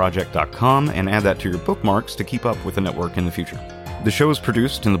www.greenmushroomproject.com and add that to your bookmarks to keep up with the network in the future. The show is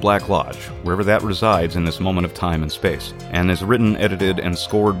produced in the Black Lodge, wherever that resides in this moment of time and space, and is written, edited, and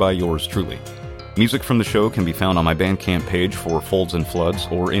scored by yours truly. Music from the show can be found on my Bandcamp page for Folds and Floods,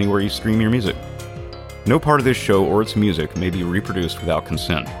 or anywhere you stream your music. No part of this show or its music may be reproduced without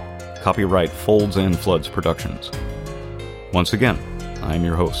consent. Copyright Folds and Floods Productions. Once again, I am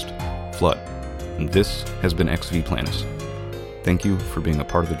your host, Flood, and this has been XV Planus. Thank you for being a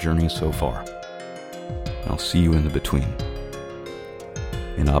part of the journey so far. I'll see you in the between.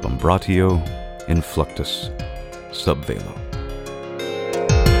 In abum bratio, in fluctus, sub velo.